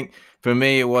suggestions. I think for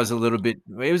me, it was a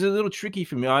little tricky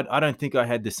for me. I don't think I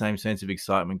had the same sense of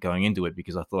excitement going into it,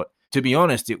 because I thought, to be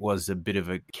honest, it was a bit of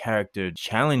a character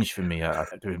challenge for me. There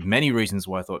are many reasons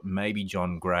why I thought maybe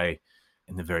John Gray,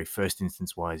 in the very first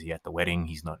instance, why is he at the wedding?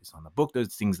 He's not. It's on the book.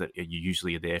 Those things that you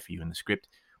usually are there for you in the script,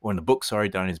 or in the book,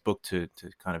 done in his book to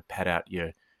kind of pad out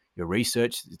your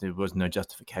research. There was no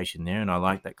justification there, and I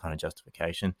like that kind of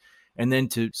justification. And then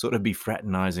to sort of be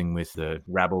fraternizing with the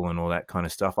rabble and all that kind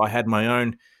of stuff, I had my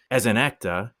own, as an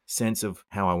actor, sense of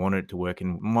how I wanted it to work,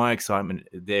 and my excitement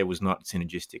there was not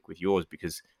synergistic with yours,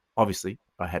 because obviously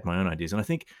I had my own ideas. And I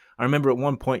think I remember at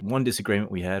one point, one disagreement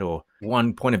we had, or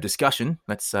one point of discussion,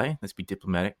 let's be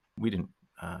diplomatic, we didn't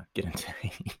get into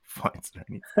any fights or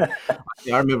anything.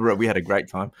 I remember we had a great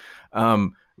time.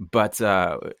 But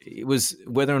it was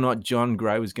whether or not John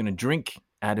Gray was going to drink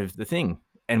out of the thing,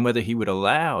 and whether he would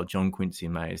allow John Quincy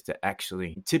Myers to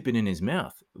actually tip it in his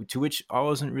mouth, to which I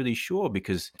wasn't really sure,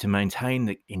 because to maintain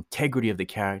the integrity of the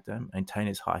character, maintain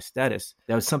his high status,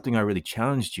 that was something I really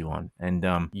challenged you on. And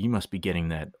you must be getting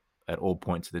that at all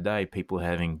points of the day, people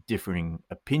having differing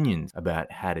opinions about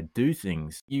how to do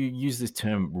things. You use this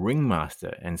term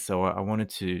ringmaster, and so I wanted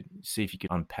to see if you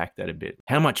could unpack that a bit.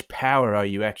 How much power are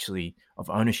you actually, of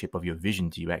ownership of your vision,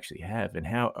 do you actually have, and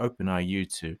how open are you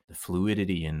to the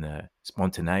fluidity and the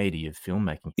spontaneity of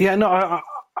filmmaking? Yeah, no,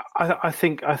 I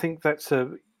think that's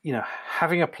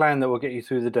having a plan that will get you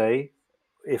through the day,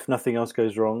 if nothing else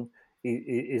goes wrong,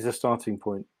 is a starting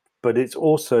point. But it's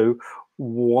also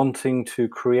wanting to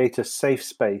create a safe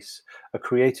space, a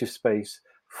creative space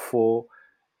for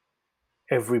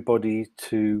everybody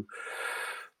to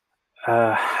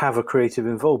have a creative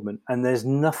involvement. And there's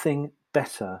nothing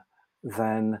better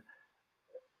than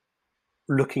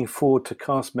looking forward to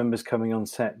cast members coming on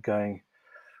set going,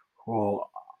 well,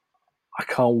 I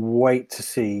can't wait to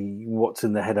see what's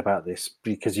in their head about this,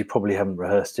 because you probably haven't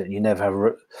rehearsed it. You never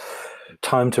have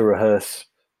time to rehearse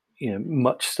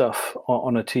much stuff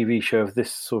on a TV show of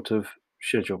this sort of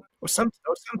schedule. Or sometimes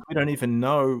we don't even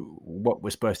know what we're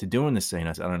supposed to do in the scene.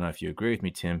 I don't know if you agree with me,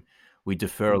 Tim. We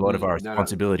defer a lot of our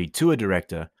responsibility to a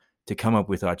director to come up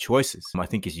with our choices. I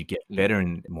think as you get better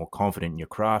and more confident in your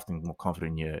craft and more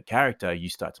confident in your character, you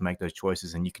start to make those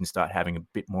choices, and you can start having a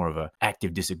bit more of an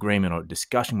active disagreement or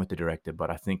discussion with the director. But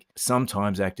I think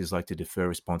sometimes actors like to defer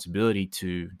responsibility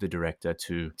to the director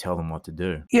to tell them what to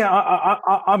do. Yeah,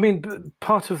 I mean,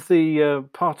 part of the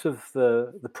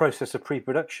process of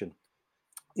pre-production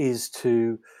is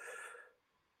to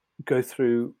go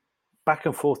through back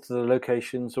and forth to the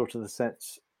locations or to the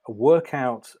sets, work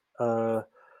out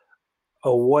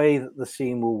a way that the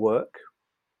scene will work,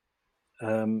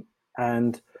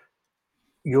 and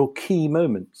your key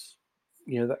moments.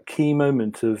 That key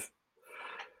moment of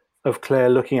Claire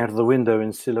looking out of the window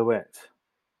in silhouette.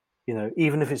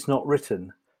 Even if it's not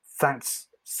written, that's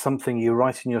something you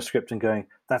write in your script and going,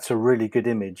 that's a really good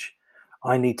image.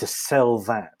 I need to sell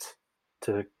that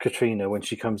to Katrina when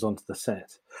she comes onto the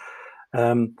set.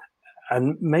 And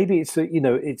maybe it's a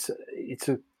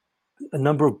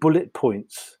number of bullet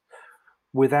points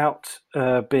without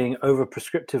being over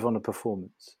prescriptive on a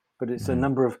performance, but it's a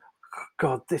number of,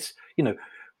 God, this,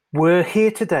 we're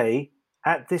here today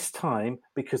at this time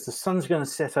because the sun's going to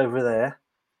set over there,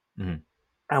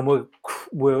 and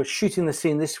we're shooting the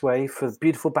scene this way for the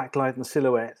beautiful backlight and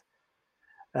silhouette,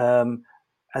 and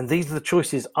these are the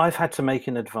choices I've had to make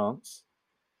in advance,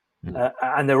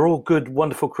 and they're all good,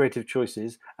 wonderful, creative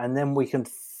choices, and then we can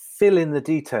fill in the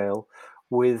detail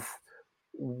with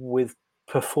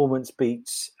performance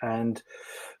beats and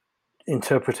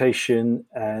interpretation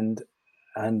and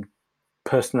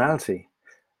personality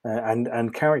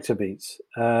and character beats.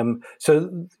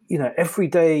 So every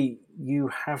day you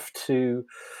have to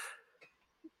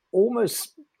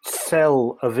almost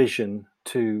sell a vision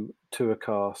to a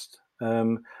cast,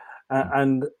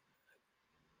 and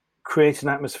create an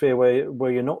atmosphere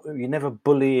where you're never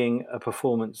bullying a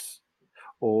performance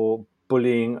or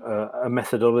bullying a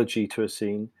methodology to a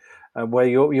scene, where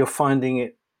you're finding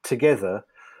it together.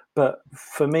 But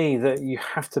for me, that you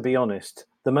have to be honest.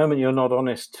 The moment you're not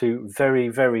honest to very,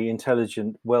 very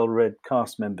intelligent, well-read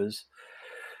cast members,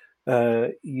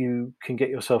 you can get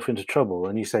yourself into trouble.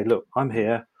 And you say, look, I'm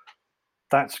here.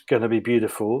 That's going to be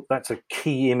beautiful. That's a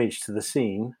key image to the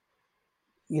scene.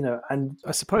 And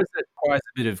I suppose that requires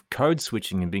a bit of code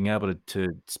switching and being able to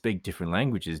speak different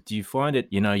languages. Do you find it,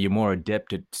 you're more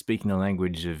adept at speaking the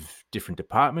language of different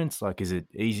departments? Like, is it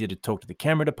easier to talk to the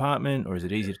camera department, or is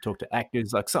it easier to talk to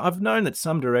actors? Like, so I've known that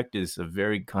some directors are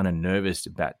very kind of nervous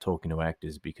about talking to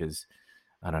actors because,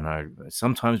 I don't know,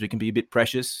 sometimes we can be a bit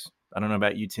precious. I don't know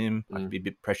about you, Tim. I can be a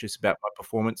bit precious about my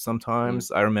performance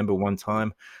sometimes. I remember one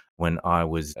time when I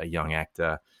was a young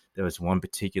actor, there was one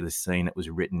particular scene that was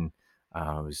written.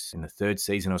 I was in the third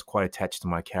season. I was quite attached to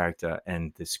my character,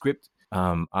 and the script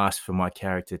asked for my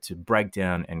character to break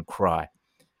down and cry.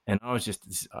 And I was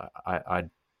just, I'd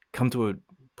come to a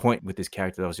point with this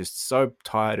character that I was just so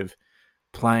tired of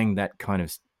playing that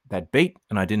beat,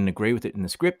 and I didn't agree with it in the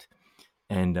script.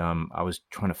 And I was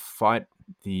trying to fight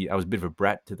I was a bit of a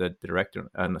brat to the director,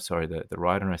 the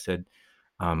writer, and I said,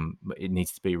 it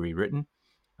needs to be rewritten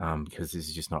because this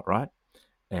is just not right.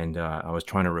 And I was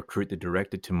trying to recruit the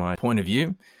director to my point of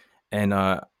view, and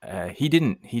he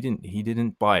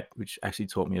didn't bite, which actually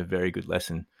taught me a very good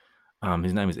lesson.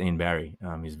 His name is Ian Barry.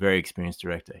 He's a very experienced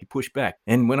director. He pushed back,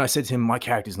 and when I said to him, "My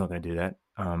character's not going to do that,"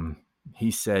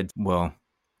 he said, "Well,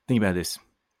 think about this.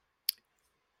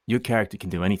 Your character can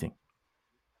do anything.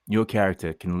 Your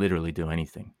character can literally do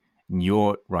anything.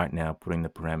 You're right now putting the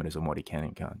parameters on what he can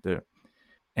and can't do.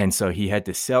 And so he had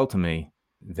to sell to me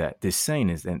that this scene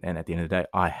is, and at the end of the day,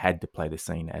 I had to play the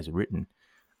scene as written.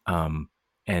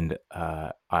 And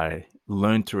I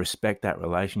learned to respect that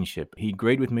relationship. He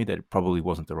agreed with me that it probably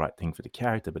wasn't the right thing for the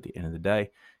character, but at the end of the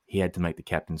day, he had to make the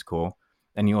captain's call.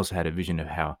 And he also had a vision of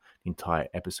how the entire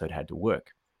episode had to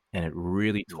work. And it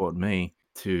really taught me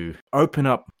to open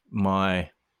up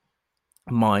my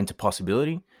mind to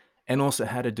possibility, and also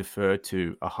how to defer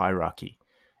to a hierarchy,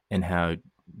 and how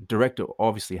director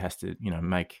obviously has to,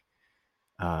 make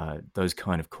those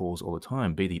kind of calls all the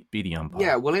time, be the umpire.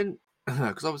 Yeah, well,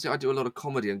 because obviously I do a lot of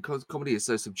comedy, and because comedy is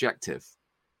so subjective,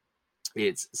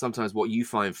 it's sometimes what you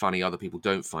find funny other people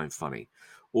don't find funny,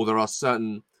 or there are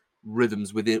certain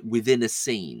rhythms within a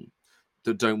scene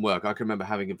that don't work. I can remember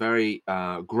having a very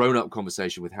grown-up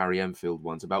conversation with Harry Enfield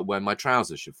once about when my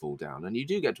trousers should fall down, and you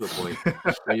do get to a point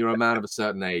when you're a man of a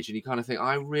certain age and you kind of think,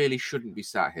 I really shouldn't be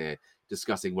sat here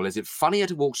discussing, well, is it funnier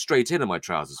to walk straight in and my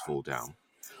trousers fall down,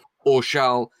 or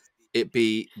shall it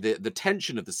be the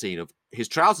tension of the scene of his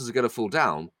trousers are going to fall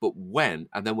down, but when,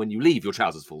 and then when you leave, your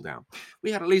trousers fall down.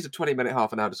 We had at least a 20-minute,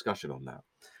 half an hour discussion on that.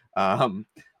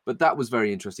 But that was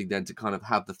very interesting then to kind of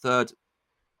have the third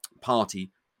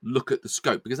party look at the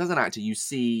scope, because as an actor, you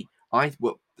see,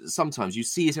 sometimes you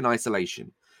see it in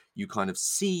isolation. You kind of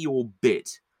see your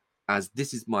bit as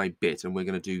this is my bit and we're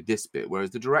going to do this bit, whereas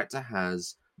the director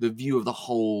has the view of the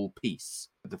whole piece,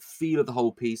 the feel of the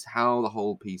whole piece, how the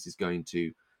whole piece is going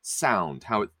to sound,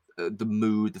 how the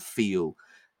mood, the feel,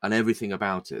 and everything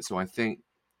about it. So I think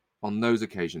on those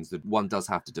occasions that one does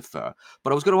have to defer. But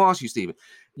I was going to ask you, Stephen,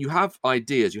 you have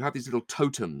ideas, you have these little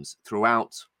totems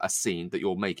throughout a scene that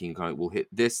you're making, kind of, we'll hit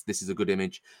this is a good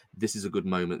image, this is a good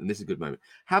moment, and this is a good moment.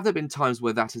 Have there been times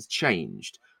where that has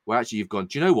changed, where actually you've gone,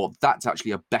 do you know what, that's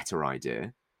actually a better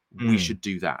idea, we should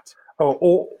do that?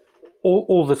 Oh,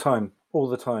 all the time,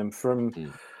 from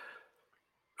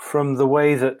the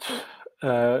way that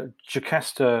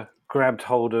Jocasta grabbed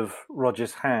hold of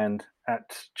Roger's hand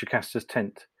at Jocasta's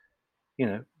tent.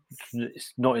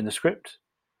 It's not in the script.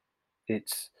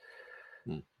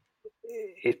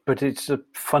 But it's a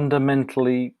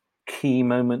fundamentally key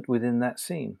moment within that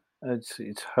scene.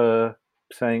 It's her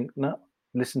saying, "No,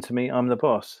 listen to me. I'm the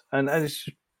boss," and it's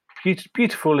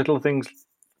beautiful little things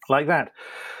like that.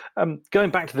 Going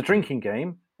back to the drinking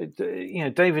game,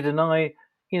 David and I,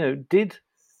 did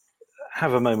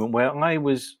have a moment where I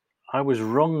was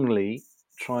wrongly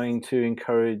trying to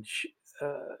encourage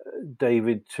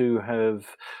David to have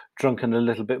drunken a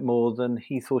little bit more than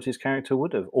he thought his character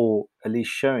would have, or at least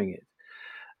showing it.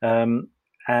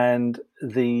 And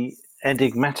the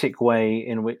enigmatic way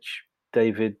in which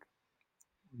David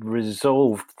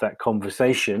resolved that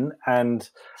conversation and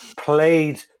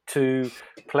played the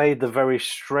very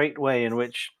straight way in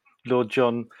which Lord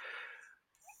John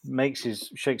makes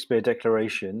his Shakespeare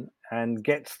declaration and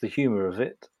gets the humour of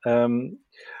it,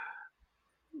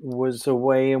 was a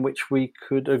way in which we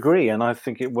could agree, and I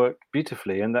think it worked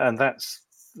beautifully. And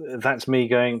that's me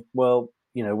going, well,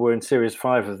 we're in series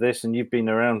 5 of this, and you've been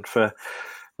around for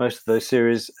most of those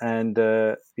series, and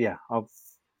I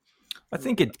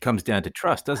think it comes down to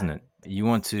trust, doesn't it? You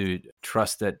want to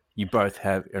trust that you both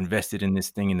have invested in this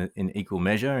thing in equal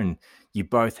measure, and you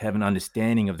both have an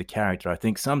understanding of the character. I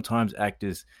think sometimes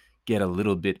actors get a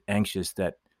little bit anxious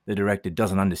that the director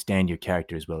doesn't understand your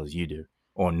character as well as you do,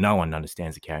 or no one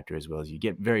understands the character as well as you.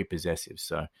 Get very possessive.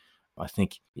 So I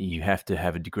think you have to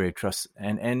have a degree of trust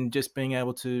and just being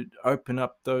able to open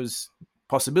up those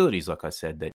possibilities. Like I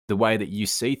said, that the way that you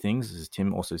see things, as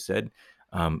Tim also said,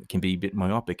 can be a bit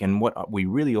myopic. And what we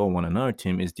really all want to know,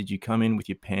 Tim, is did you come in with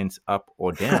your pants up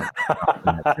or down?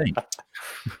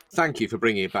 Thank you for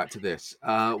bringing it back to this.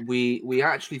 We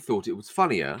actually thought it was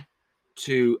funnier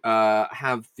to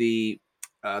have the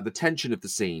tension of the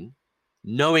scene,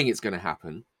 knowing it's going to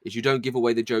happen, is you don't give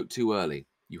away the joke too early.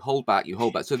 You hold back.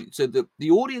 So the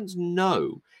audience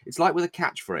know. It's like with a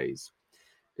catchphrase.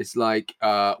 It's like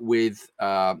with,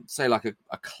 say, like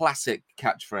a classic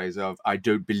catchphrase of "I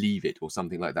don't believe it" or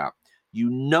something like that. You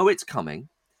know it's coming.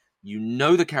 You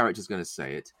know the character's going to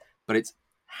say it, but it's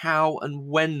how and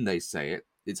when they say it.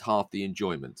 It's half the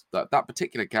enjoyment. That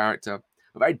particular character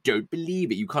of "I don't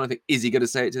believe it." You kind of think, is he going to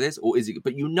say it to this, or is he?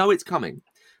 But you know it's coming.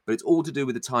 But it's all to do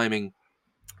with the timing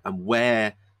and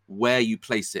where you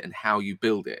place it and how you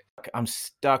build it. I'm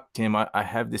stuck, Tim. I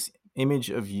have this image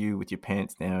of you with your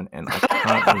pants down, and I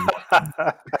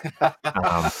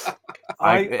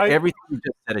can't. Everything you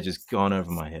just said has just gone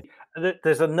over my head.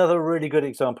 There's another really good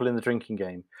example in the drinking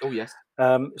game. Oh yes.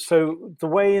 So the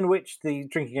way in which the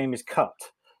drinking game is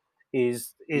cut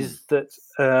is that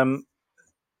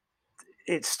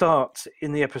it starts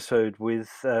in the episode with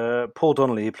Paul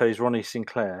Donnelly, who plays Ronnie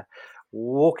Sinclair,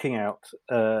 walking out.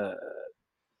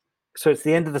 So it's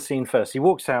the end of the scene first. He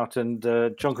walks out, and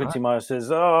John Quincy Myers says,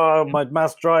 "Oh, my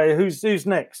mouth's dry. Who's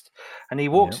next?" And he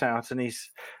walks out, and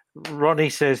Ronnie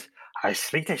says, "I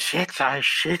sleep the shit. I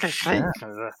shit the sleep."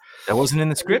 Yeah. That wasn't in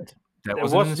the script.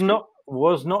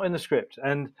 Was not in the script.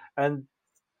 And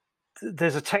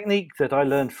there's a technique that I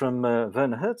learned from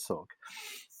Werner Herzog.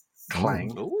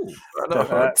 Clang. Ooh,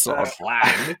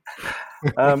 Clang.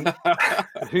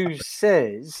 Who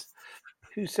says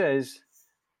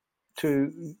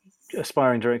to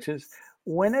aspiring directors,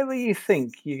 whenever you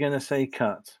think you're going to say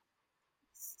cut,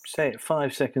 say it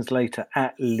 5 seconds later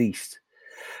at least.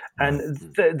 And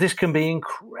this can be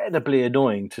incredibly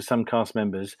annoying to some cast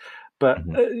members, but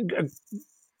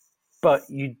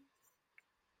you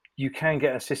can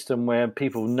get a system where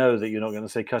people know that you're not going to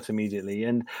say cut immediately,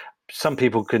 and some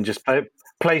people can just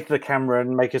play to the camera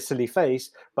and make a silly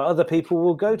face, but other people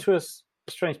will go to a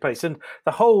strange place. And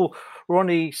the whole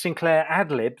Ronnie Sinclair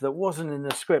ad-lib that wasn't in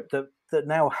the script that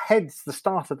now heads the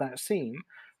start of that scene,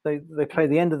 they play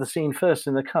the end of the scene first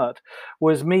in the cut,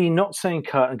 was me not saying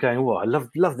cut and going, "Well, I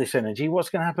love this energy. What's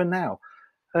going to happen now?"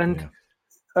 And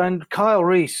Kyle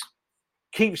Reese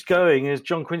keeps going as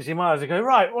John Quincy Myers and go,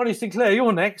 "Right, Ronnie Sinclair,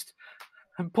 you're next."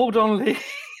 And Paul Donnelly.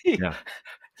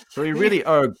 So we really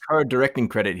owe co-directing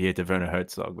credit here to Werner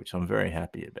Herzog, which I'm very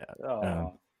happy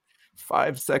about.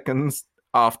 5 seconds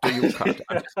after you cut.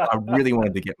 I really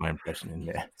wanted to get my impression in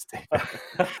there, Steve.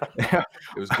 It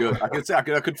was good. I could say I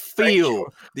could feel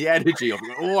the energy of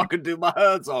I could do my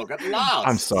Herzog at last.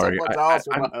 I'm sorry. My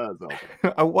Herzog.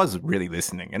 I was really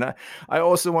listening, and I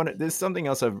also wanted. There's something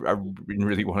else I've been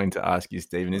really wanting to ask you,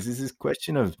 Stephen. Is this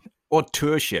question of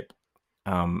auteurship,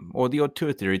 or the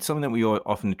auteur theory? It's something that we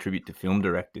often attribute to film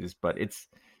directors, but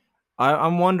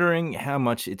I'm wondering how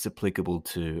much it's applicable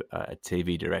to a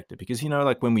TV director, because,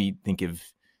 like when we think of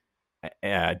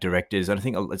directors, I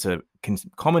think it's a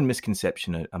common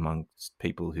misconception amongst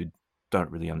people who don't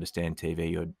really understand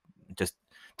TV or just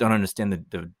don't understand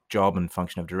the job and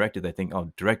function of director. They think,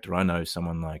 director, I know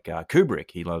someone like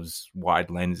Kubrick. He loves wide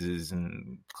lenses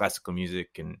and classical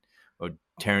music, or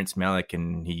Terrence Malick,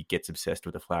 and he gets obsessed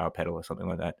with a flower petal or something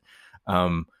like that.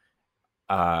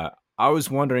 I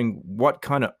was wondering what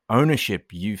kind of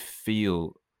ownership you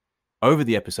feel over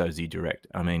the episodes you direct.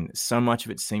 I mean, so much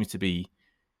of it seems to be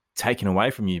taken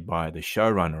away from you by the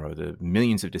showrunner, or the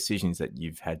millions of decisions that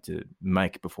you've had to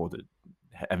make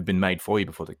have been made for you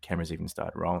before the cameras even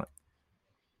started rolling.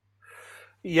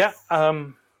 Yeah,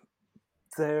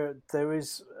 there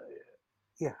is.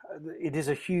 It is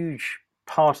a huge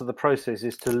part of the process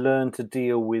is to learn to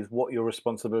deal with what your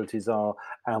responsibilities are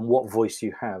and what voice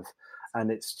you have. And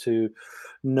it's to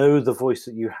know the voice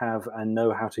that you have and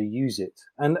know how to use it.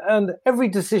 And every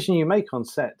decision you make on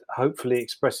set hopefully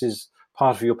expresses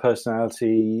part of your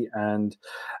personality and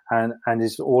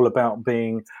is all about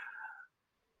being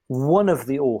one of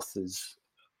the authors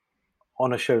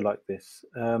on a show like this.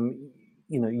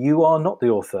 You are not the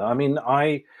author. I mean,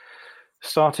 I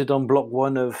started on block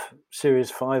 1 of series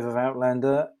 5 of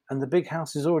Outlander, and the big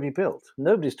house is already built.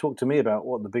 Nobody's talked to me about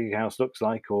what the big house looks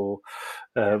like, or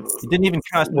you didn't even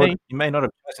cast me. You may not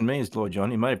have chosen me as Lord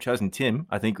John. You might have chosen Tim.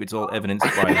 I think it's all evidenced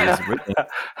by his written.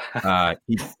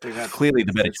 He's clearly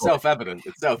the better choice. Self-evident.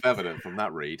 It's self-evident from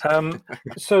that read.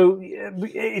 So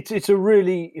it's a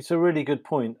really good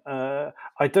point.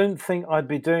 I don't think I'd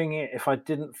be doing it if I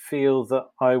didn't feel that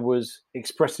I was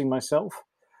expressing myself.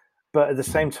 But at the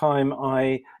same time,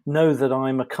 I know that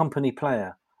I'm a company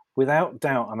player. Without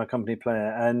doubt, I'm a company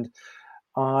player. And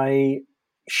I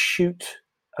shoot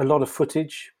a lot of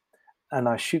footage, and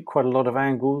I shoot quite a lot of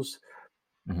angles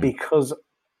because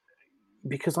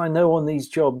I know on these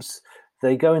jobs,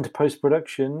 they go into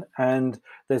post-production and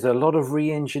there's a lot of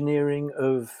re-engineering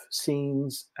of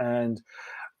scenes and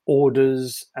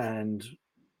orders and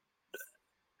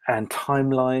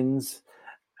timelines.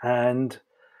 And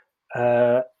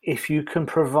if you can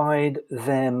provide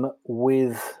them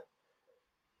with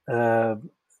the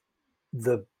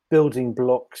building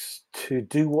blocks to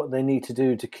do what they need to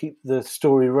do to keep the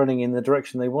story running in the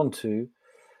direction they want to,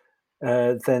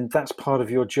 then that's part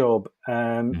of your job,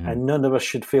 and none of us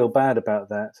should feel bad about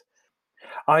that.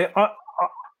 I've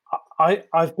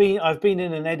been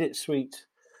in an edit suite,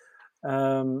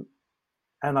 and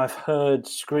I've heard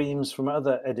screams from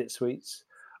other edit suites,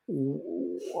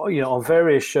 on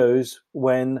various shows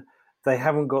when they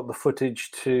haven't got the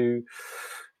footage to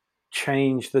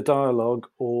change the dialogue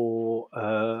or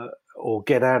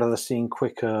get out of the scene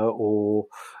quicker or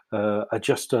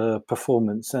adjust a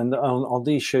performance. And on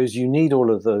these shows, you need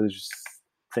all of those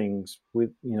things,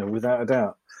 without a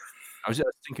doubt. I was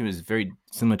thinking it was very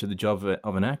similar to the job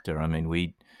of an actor. I mean,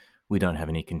 we don't have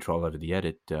any control over the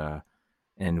edit,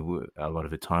 and a lot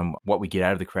of the time, what we get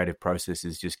out of the creative process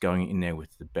is just going in there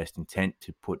with the best intent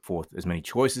to put forth as many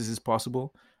choices as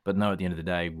possible. But no, at the end of the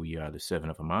day, we are the servant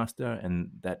of a master,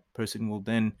 and that person will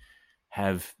then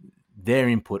have their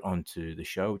input onto the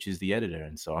show, which is the editor.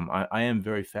 And so I am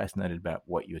very fascinated about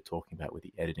what you're talking about with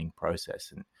the editing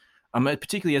process, and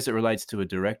particularly as it relates to a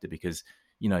director, because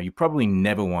you probably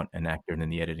never want an actor in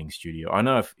the editing studio. I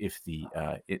know if the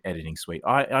editing suite,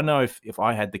 I know if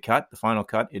I had the final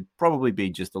cut, it'd probably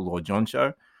be just the Lord John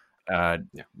show. And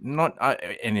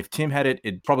if Tim had it,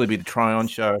 it'd probably be the Tryon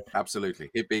show.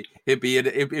 Absolutely, it'd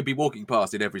be walking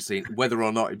past in every scene, whether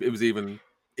or not it was even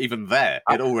there.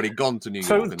 It'd already gone to New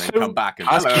York and then come back and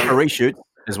asking for reshoot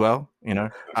as well.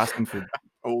 Asking for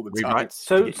all the time.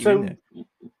 Rewrites.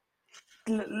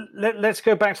 Let's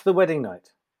go back to the wedding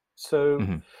night. So,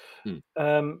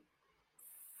 the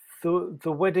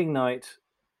wedding night,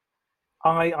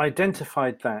 I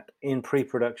identified that in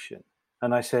pre-production,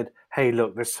 and I said, "Hey,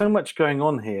 look, there's so much going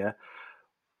on here.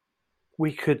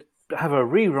 We could have a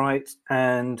rewrite,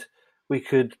 and we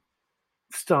could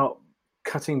start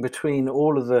cutting between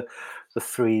all of the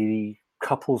three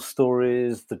couple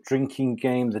stories, the drinking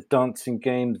game, the dancing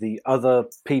game, the other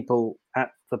people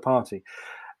at the party."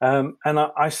 And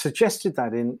I suggested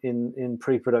that in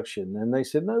pre-production, and they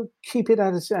said, "No, keep it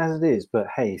as it is. But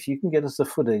hey, if you can get us the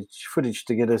footage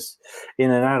to get us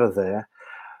in and out of there,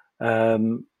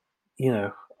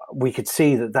 we could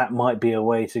see that might be a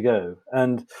way to go."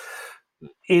 And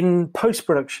in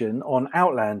post-production on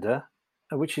Outlander,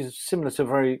 which is similar to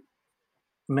very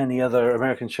many other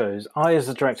American shows, I, as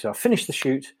a director, I finish the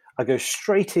shoot, I go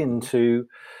straight into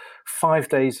 5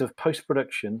 days of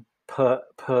post-production per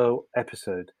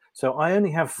episode. So I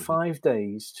only have 5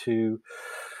 days to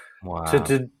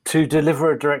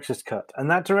deliver a director's cut, and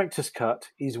that director's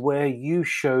cut is where you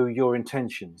show your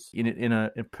intentions. In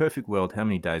a perfect world, how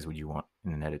many days would you want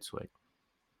in an edit suite?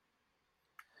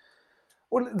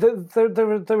 Well,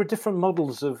 there are different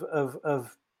models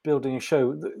of building a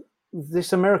show.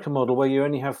 This American model, where you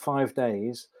only have 5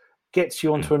 days, gets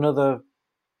you onto another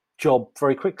job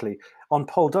very quickly. On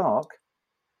Poldark,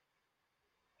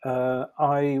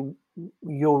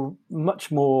 you're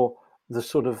much more the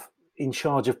sort of in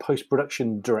charge of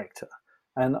post-production director,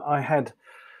 and I had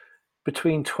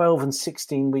between 12 and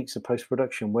 16 weeks of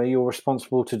post-production where you're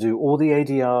responsible to do all the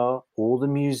ADR, all the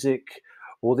music,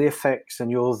 all the effects, and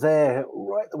you're there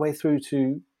right the way through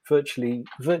to virtually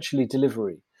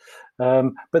delivery.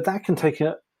 But that can take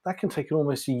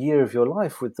almost a year of your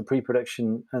life with the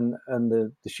pre-production and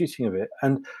the shooting of it,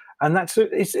 and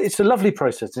it's a lovely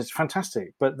process. It's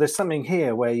fantastic. But there's something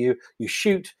here where you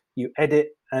shoot, you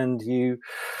edit, and you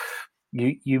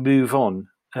move on.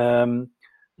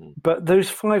 But those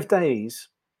 5 days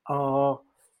are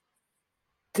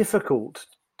difficult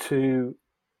to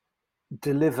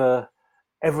deliver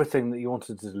everything that you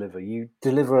wanted to deliver. You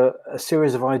deliver a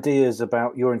series of ideas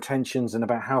about your intentions and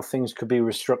about how things could be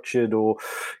restructured, or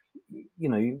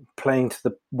playing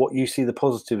to what you see the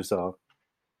positives are.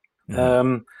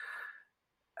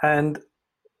 And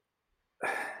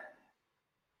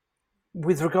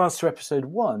with regards to episode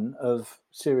 1 of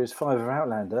series 5 of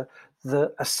Outlander,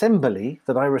 the assembly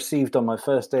that I received on my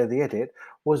first day of the edit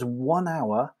was 1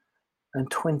 hour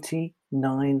and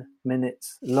 29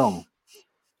 minutes long.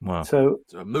 Wow. So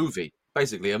a movie,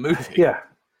 basically a movie. Yeah.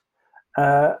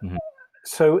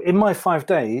 So in my 5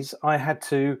 days, I had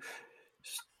to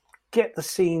get the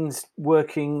scenes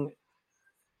working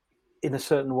in a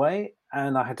certain way,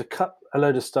 and I had to cut a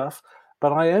load of stuff,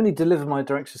 but I only delivered my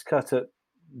director's cut at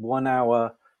 1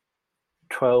 hour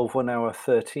 12, 1 hour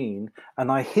 13,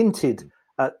 and I hinted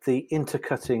at the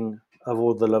intercutting of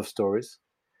all the love stories.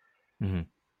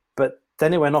 But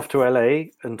then it went off to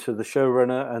LA and to the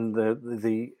showrunner and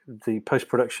the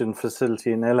post-production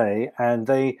facility in LA, and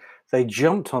they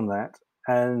jumped on that,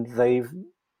 and they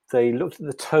looked at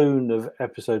the tone of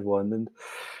episode 1, and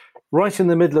right in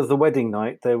the middle of the wedding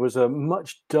night, there was a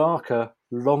much darker,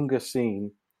 longer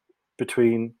scene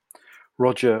between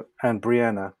Roger and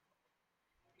Brianna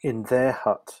in their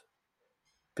hut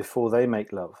before they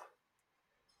make love,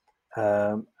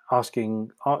 taking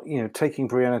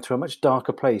Brianna to a much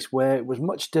darker place where it was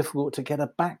much difficult to get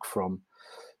her back from.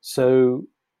 So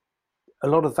a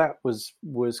lot of that was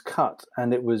cut,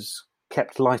 and it was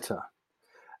kept lighter.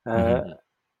 And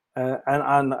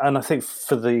I think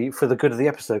for the good of the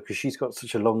episode, because she's got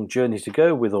such a long journey to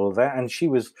go with all of that, and she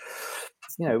was,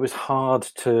 it was hard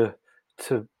to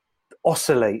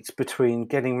oscillate between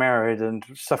getting married and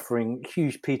suffering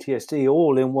huge PTSD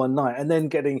all in one night, and then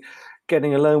getting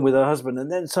alone with her husband,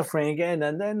 and then suffering again,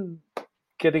 and then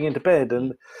getting into bed,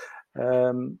 and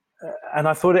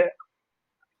I thought it,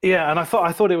 and I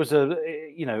thought it was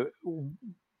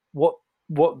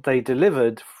what they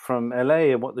delivered from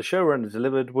LA and what the showrunner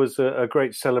delivered was a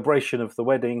great celebration of the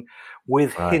wedding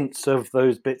with hints of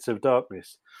those bits of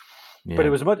darkness. Yeah. But it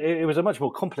was a much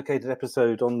more complicated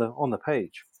episode on the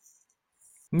page.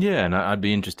 Yeah, and I'd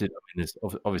be interested. I mean, there's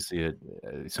obviously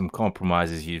some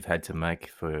compromises you've had to make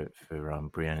for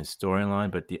Brianna's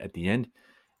storyline, but at the end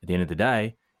of the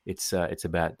day, it's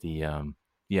about the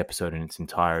episode in its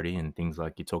entirety, and things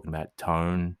like you're talking about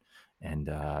tone and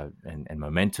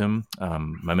momentum,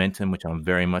 which I'm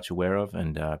very much aware of,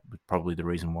 and probably the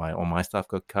reason why all my stuff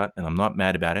got cut. And I'm not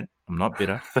mad about it. I'm not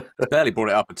bitter. Barely brought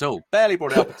it up at all.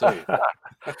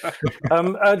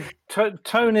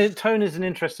 Tone is an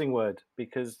interesting word,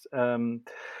 because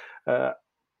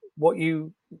what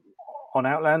you on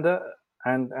Outlander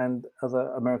and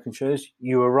other American shows,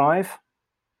 you arrive,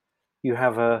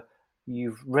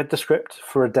 you've read the script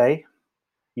for a day,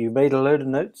 you've made a load of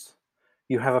notes,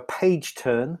 you have a page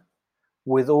turn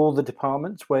with all the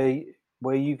departments where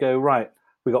you go, right,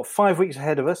 we got 5 weeks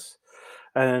ahead of us,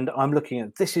 and I'm looking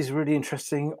at, this is really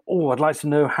interesting. Oh, I'd like to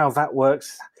know how that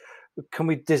works. Can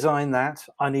we design that?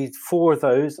 I need 4 of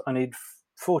those. I need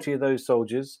 40 of those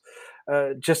soldiers.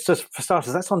 Just for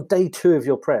starters, that's on day 2 of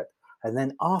your prep. And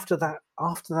then after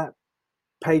that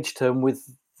page turn with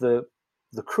the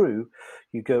crew,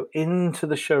 you go into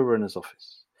the showrunner's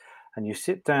office. And you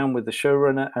sit down with the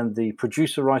showrunner and the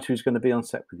producer writer who's going to be on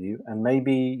set with you, and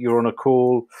maybe you're on a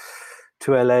call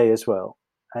to LA as well,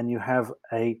 and you have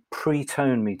a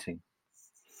pre-tone meeting.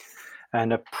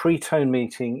 And a pre-tone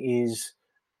meeting is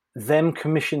them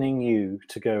commissioning you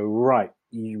to go, right,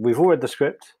 we've all read the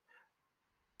script.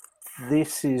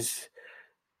 This is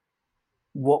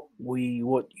what we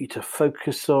want you to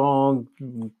focus on.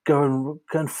 Go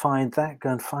and find that.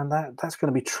 That's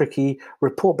going to be tricky.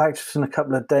 Report back to us in a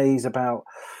couple of days about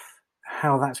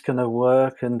how that's going to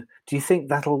work. And do you think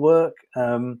that'll work?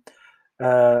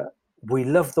 We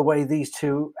love the way these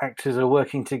 2 actors are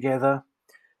working together.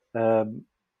 That's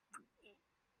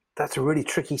a really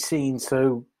tricky scene.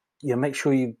 So make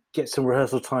sure you get some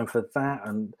rehearsal time for that.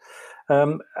 And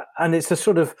it's a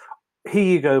sort of, here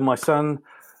you go, my son.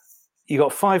 You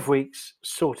got 5 weeks,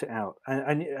 sort it out,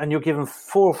 and you're given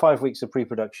 4 or 5 weeks of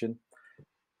pre-production,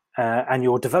 and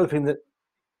you're developing the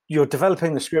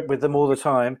script with them all the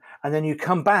time, and then you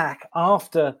come back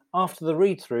after the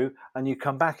read through, and you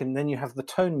come back, and then you have the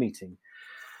tone meeting.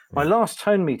 My last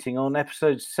tone meeting on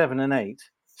episodes 7 and 8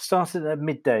 started at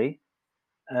midday,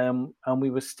 and we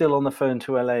were still on the phone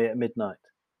to LA at midnight.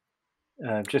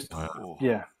 It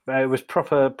was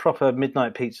proper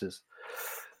midnight pizzas.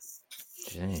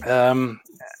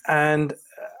 And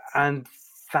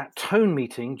that tone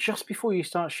meeting just before you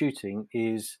start shooting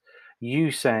is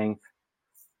you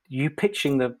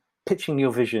pitching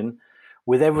your vision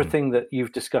with everything that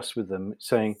you've discussed with them,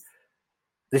 saying,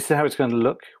 this is how it's going to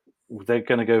look. They're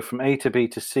going to go from A to B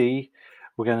to C.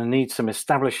 We're going to need some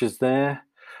establishers there.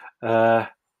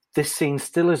 This scene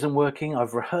still isn't working.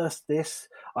 I've rehearsed this.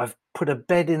 I've put a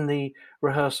bed in the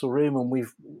rehearsal room, and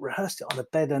we've rehearsed it on the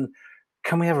bed, and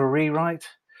can we have a rewrite?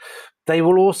 They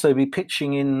will also be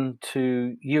pitching in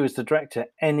to you as the director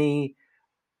any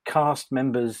cast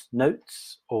members'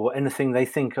 notes or anything they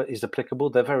think is applicable.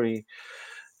 They're very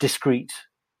discreet,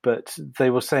 but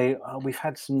they will say, we've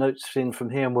had some notes in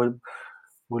from here, and we're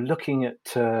looking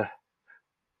at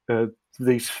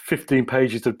these 15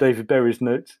 pages of David Berry's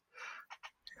notes.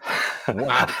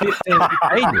 Wow, 15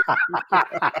 pages.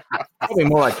 Probably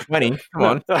more like 20. Come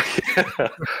on.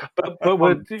 but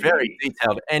we're very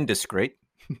detailed and discreet.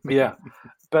 Yeah,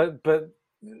 but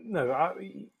no,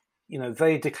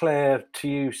 they declare to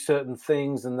you certain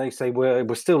things, and they say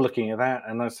we're still looking at that,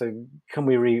 and I say, can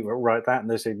we rewrite that? And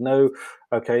they say no.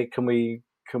 Okay, can we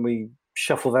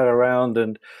shuffle that around?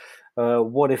 And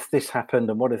what if this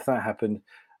happened? And what if that happened?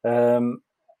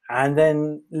 And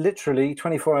then literally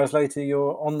 24 hours later,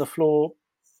 you're on the floor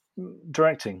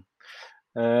directing.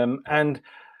 One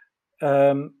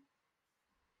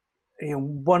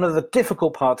of the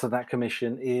difficult parts of that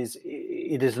commission is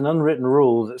it is an unwritten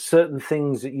rule that certain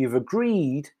things that you've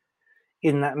agreed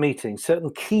in that meeting, certain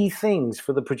key things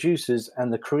for the producers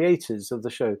and the creators of the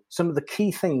show, some of the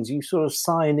key things you sort of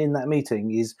sign in that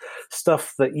meeting is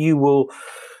stuff that you will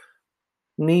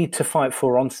need to fight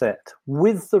for on set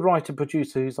with the writer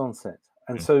producer who's on set.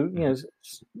 And so,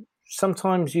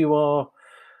 sometimes you are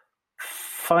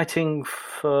fighting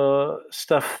for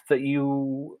stuff that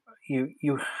you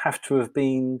you have to have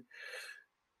been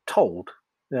told.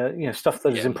 Stuff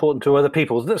that is important to other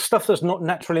people, stuff that's not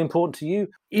naturally important to you.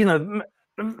 The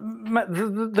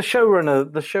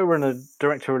showrunner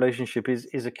director relationship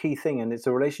is a key thing, and it's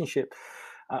a relationship.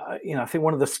 I think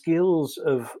one of the skills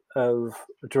of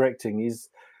directing is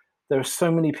there are so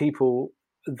many people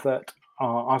that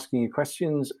are asking you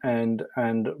questions and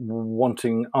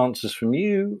wanting answers from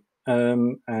you,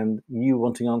 and you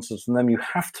wanting answers from them. You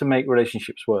have to make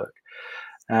relationships work,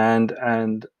 and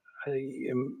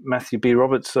Matthew B.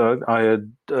 Roberts, I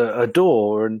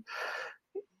adore, and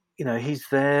he's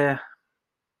there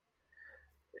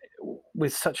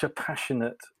with such a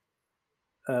passionate,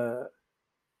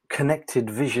 connected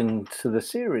vision to the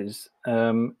series,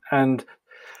 and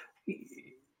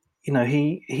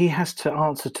he has to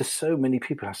answer to so many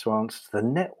people. He has to answer to the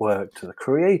network, to the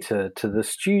creator, to the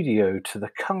studio, to the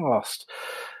cast.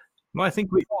 Well, I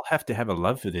think we all have to have a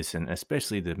love for this, and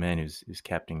especially the man who's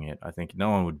captaining it. I think no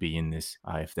one would be in this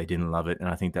if they didn't love it, and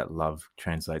I think that love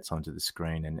translates onto the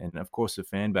screen, and of course the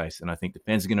fan base. And I think the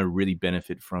fans are going to really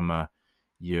benefit from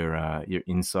your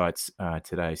insights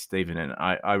today, Stephen. And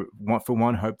I want, for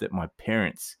one, hope that my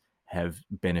parents have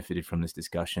benefited from this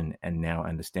discussion and now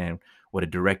understand what a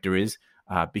director is.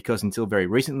 Because until very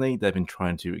recently, they've been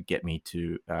trying to get me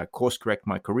to course correct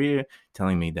my career,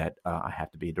 telling me that I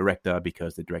have to be a director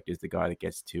because the director is the guy that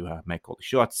gets to make all the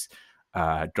shots,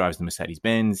 drives the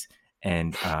Mercedes-Benz,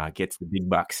 and gets the big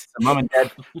bucks. So, Mum and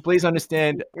Dad, please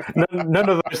understand. None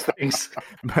of those things.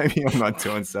 Maybe I'm not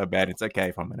doing so bad. It's okay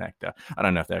if I'm an actor. I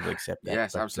don't know if they ever accept that.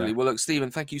 Yes, absolutely. Well, look,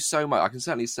 Stephen, thank you so much. I can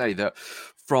certainly say that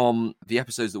from the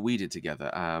episodes that we did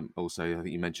together, also, I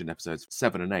think you mentioned episodes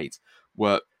 7 and 8,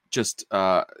 were just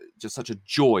such a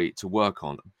joy to work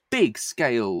on. Big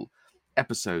scale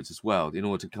episodes as well, in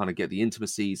order to kind of get the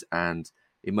intimacies and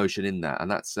emotion in that.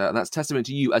 And that's testament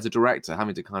to you as a director,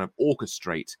 having to kind of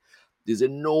orchestrate these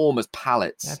enormous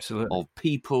palettes of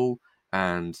people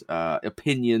and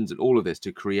opinions and all of this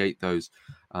to create those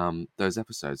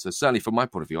episodes. So certainly from my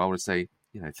point of view, I want to say,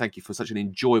 thank you for such an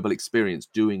enjoyable experience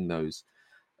doing those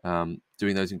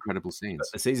incredible scenes.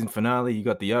 The season finale, you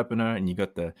got the opener, and you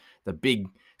got the big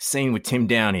scene with Tim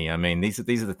Downey. I mean, these are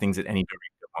the things that any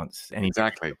director wants.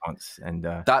 Exactly. Wants, and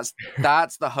that's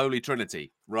the holy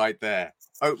trinity right there: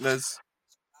 openers,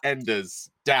 enders,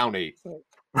 Downey.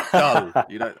 Done.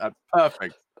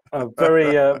 Perfect.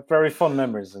 Very fond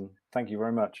memories, and thank you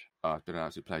very much. Oh, it's been an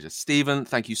absolute pleasure, Stephen.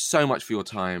 Thank you so much for your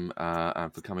time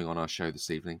and for coming on our show this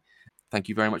evening. Thank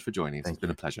you very much for joining us. It's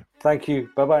been a pleasure. Thank you.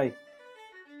 Bye-bye.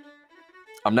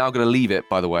 I'm now going to leave it,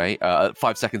 by the way, 5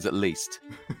 seconds at least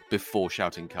before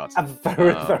shouting cut.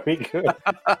 Very good.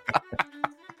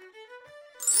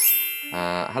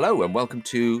 Hello and welcome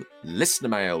to Listener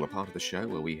Mail, a part of the show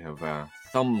where we have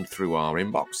thumbed through our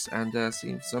inbox and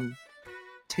seen some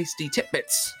tasty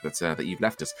tidbits that you've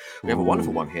left us. We have a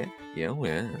wonderful one here.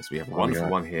 Yes, we have a wonderful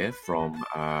one here from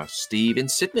Steve in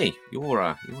Sydney,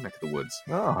 your neck of the woods.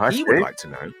 Oh, hi, Steve. He would like to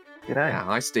know. G'day. Yeah,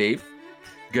 hi, Steve.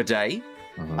 Good day.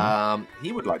 Mm-hmm.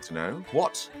 He would like to know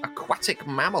what aquatic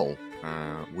mammal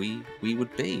we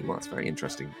would be. Well, that's very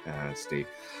interesting, Steve.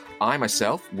 I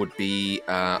myself would be,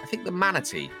 I think, the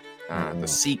manatee, the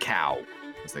sea cow,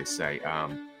 as they say,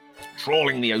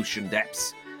 trawling the ocean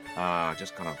depths,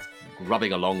 just kind of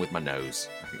grubbing along with my nose.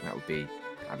 I think that'd be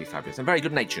fabulous, and very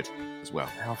good-natured as well.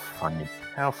 How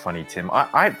funny, Tim.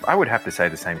 I would have to say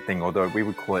the same thing, although we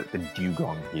would call it the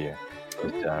dugong here.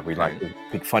 We like to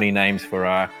pick funny names for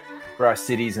our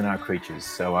cities and our creatures.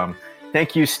 So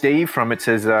thank you, Steve, it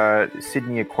says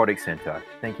Sydney Aquatic Centre.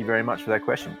 Thank you very much for that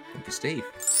question. Thank you, Steve.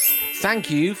 Thank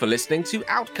you for listening to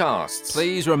Outcasts.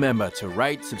 Please remember to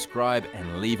rate, subscribe,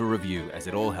 and leave a review, as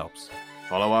it all helps.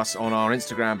 Follow us on our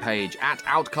Instagram page at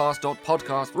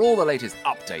outcast.podcast for all the latest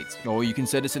updates. Or you can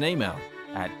send us an email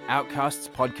at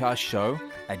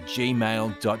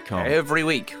outcastspodcastshow@gmail.com. Every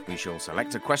week, we shall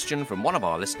select a question from one of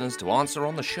our listeners to answer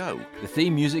on the show. The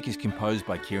theme music is composed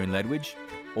by Kieran Ledwidge.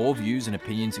 All views and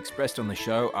opinions expressed on the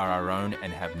show are our own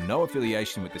and have no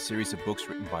affiliation with the series of books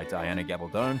written by Diana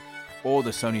Gabaldon or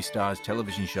the Sony Stars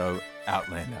television show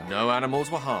Outlander. No animals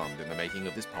were harmed in the making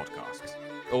of this podcast.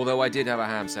 Although I did have a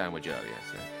ham sandwich earlier.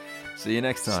 So. See you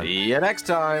next time. See you next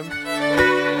time.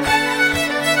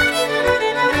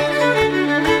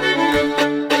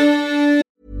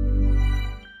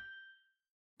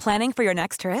 Planning for your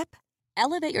next trip?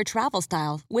 Elevate your travel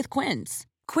style with Quince.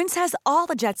 Quince has all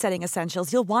the jet-setting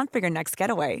essentials you'll want for your next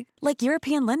getaway, like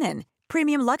European linen,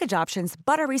 premium luggage options,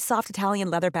 buttery soft Italian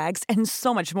leather bags, and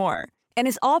so much more. And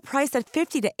is all priced at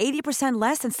 50 to 80%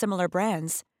 less than similar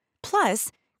brands.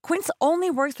 Plus, Quince only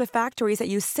works with factories that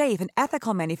use safe and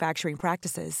ethical manufacturing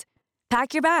practices.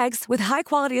 Pack your bags with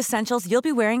high-quality essentials you'll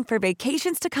be wearing for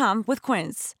vacations to come with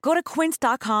Quince. Go to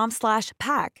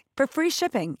quince.com/pack for free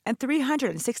shipping and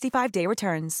 365-day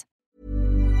returns.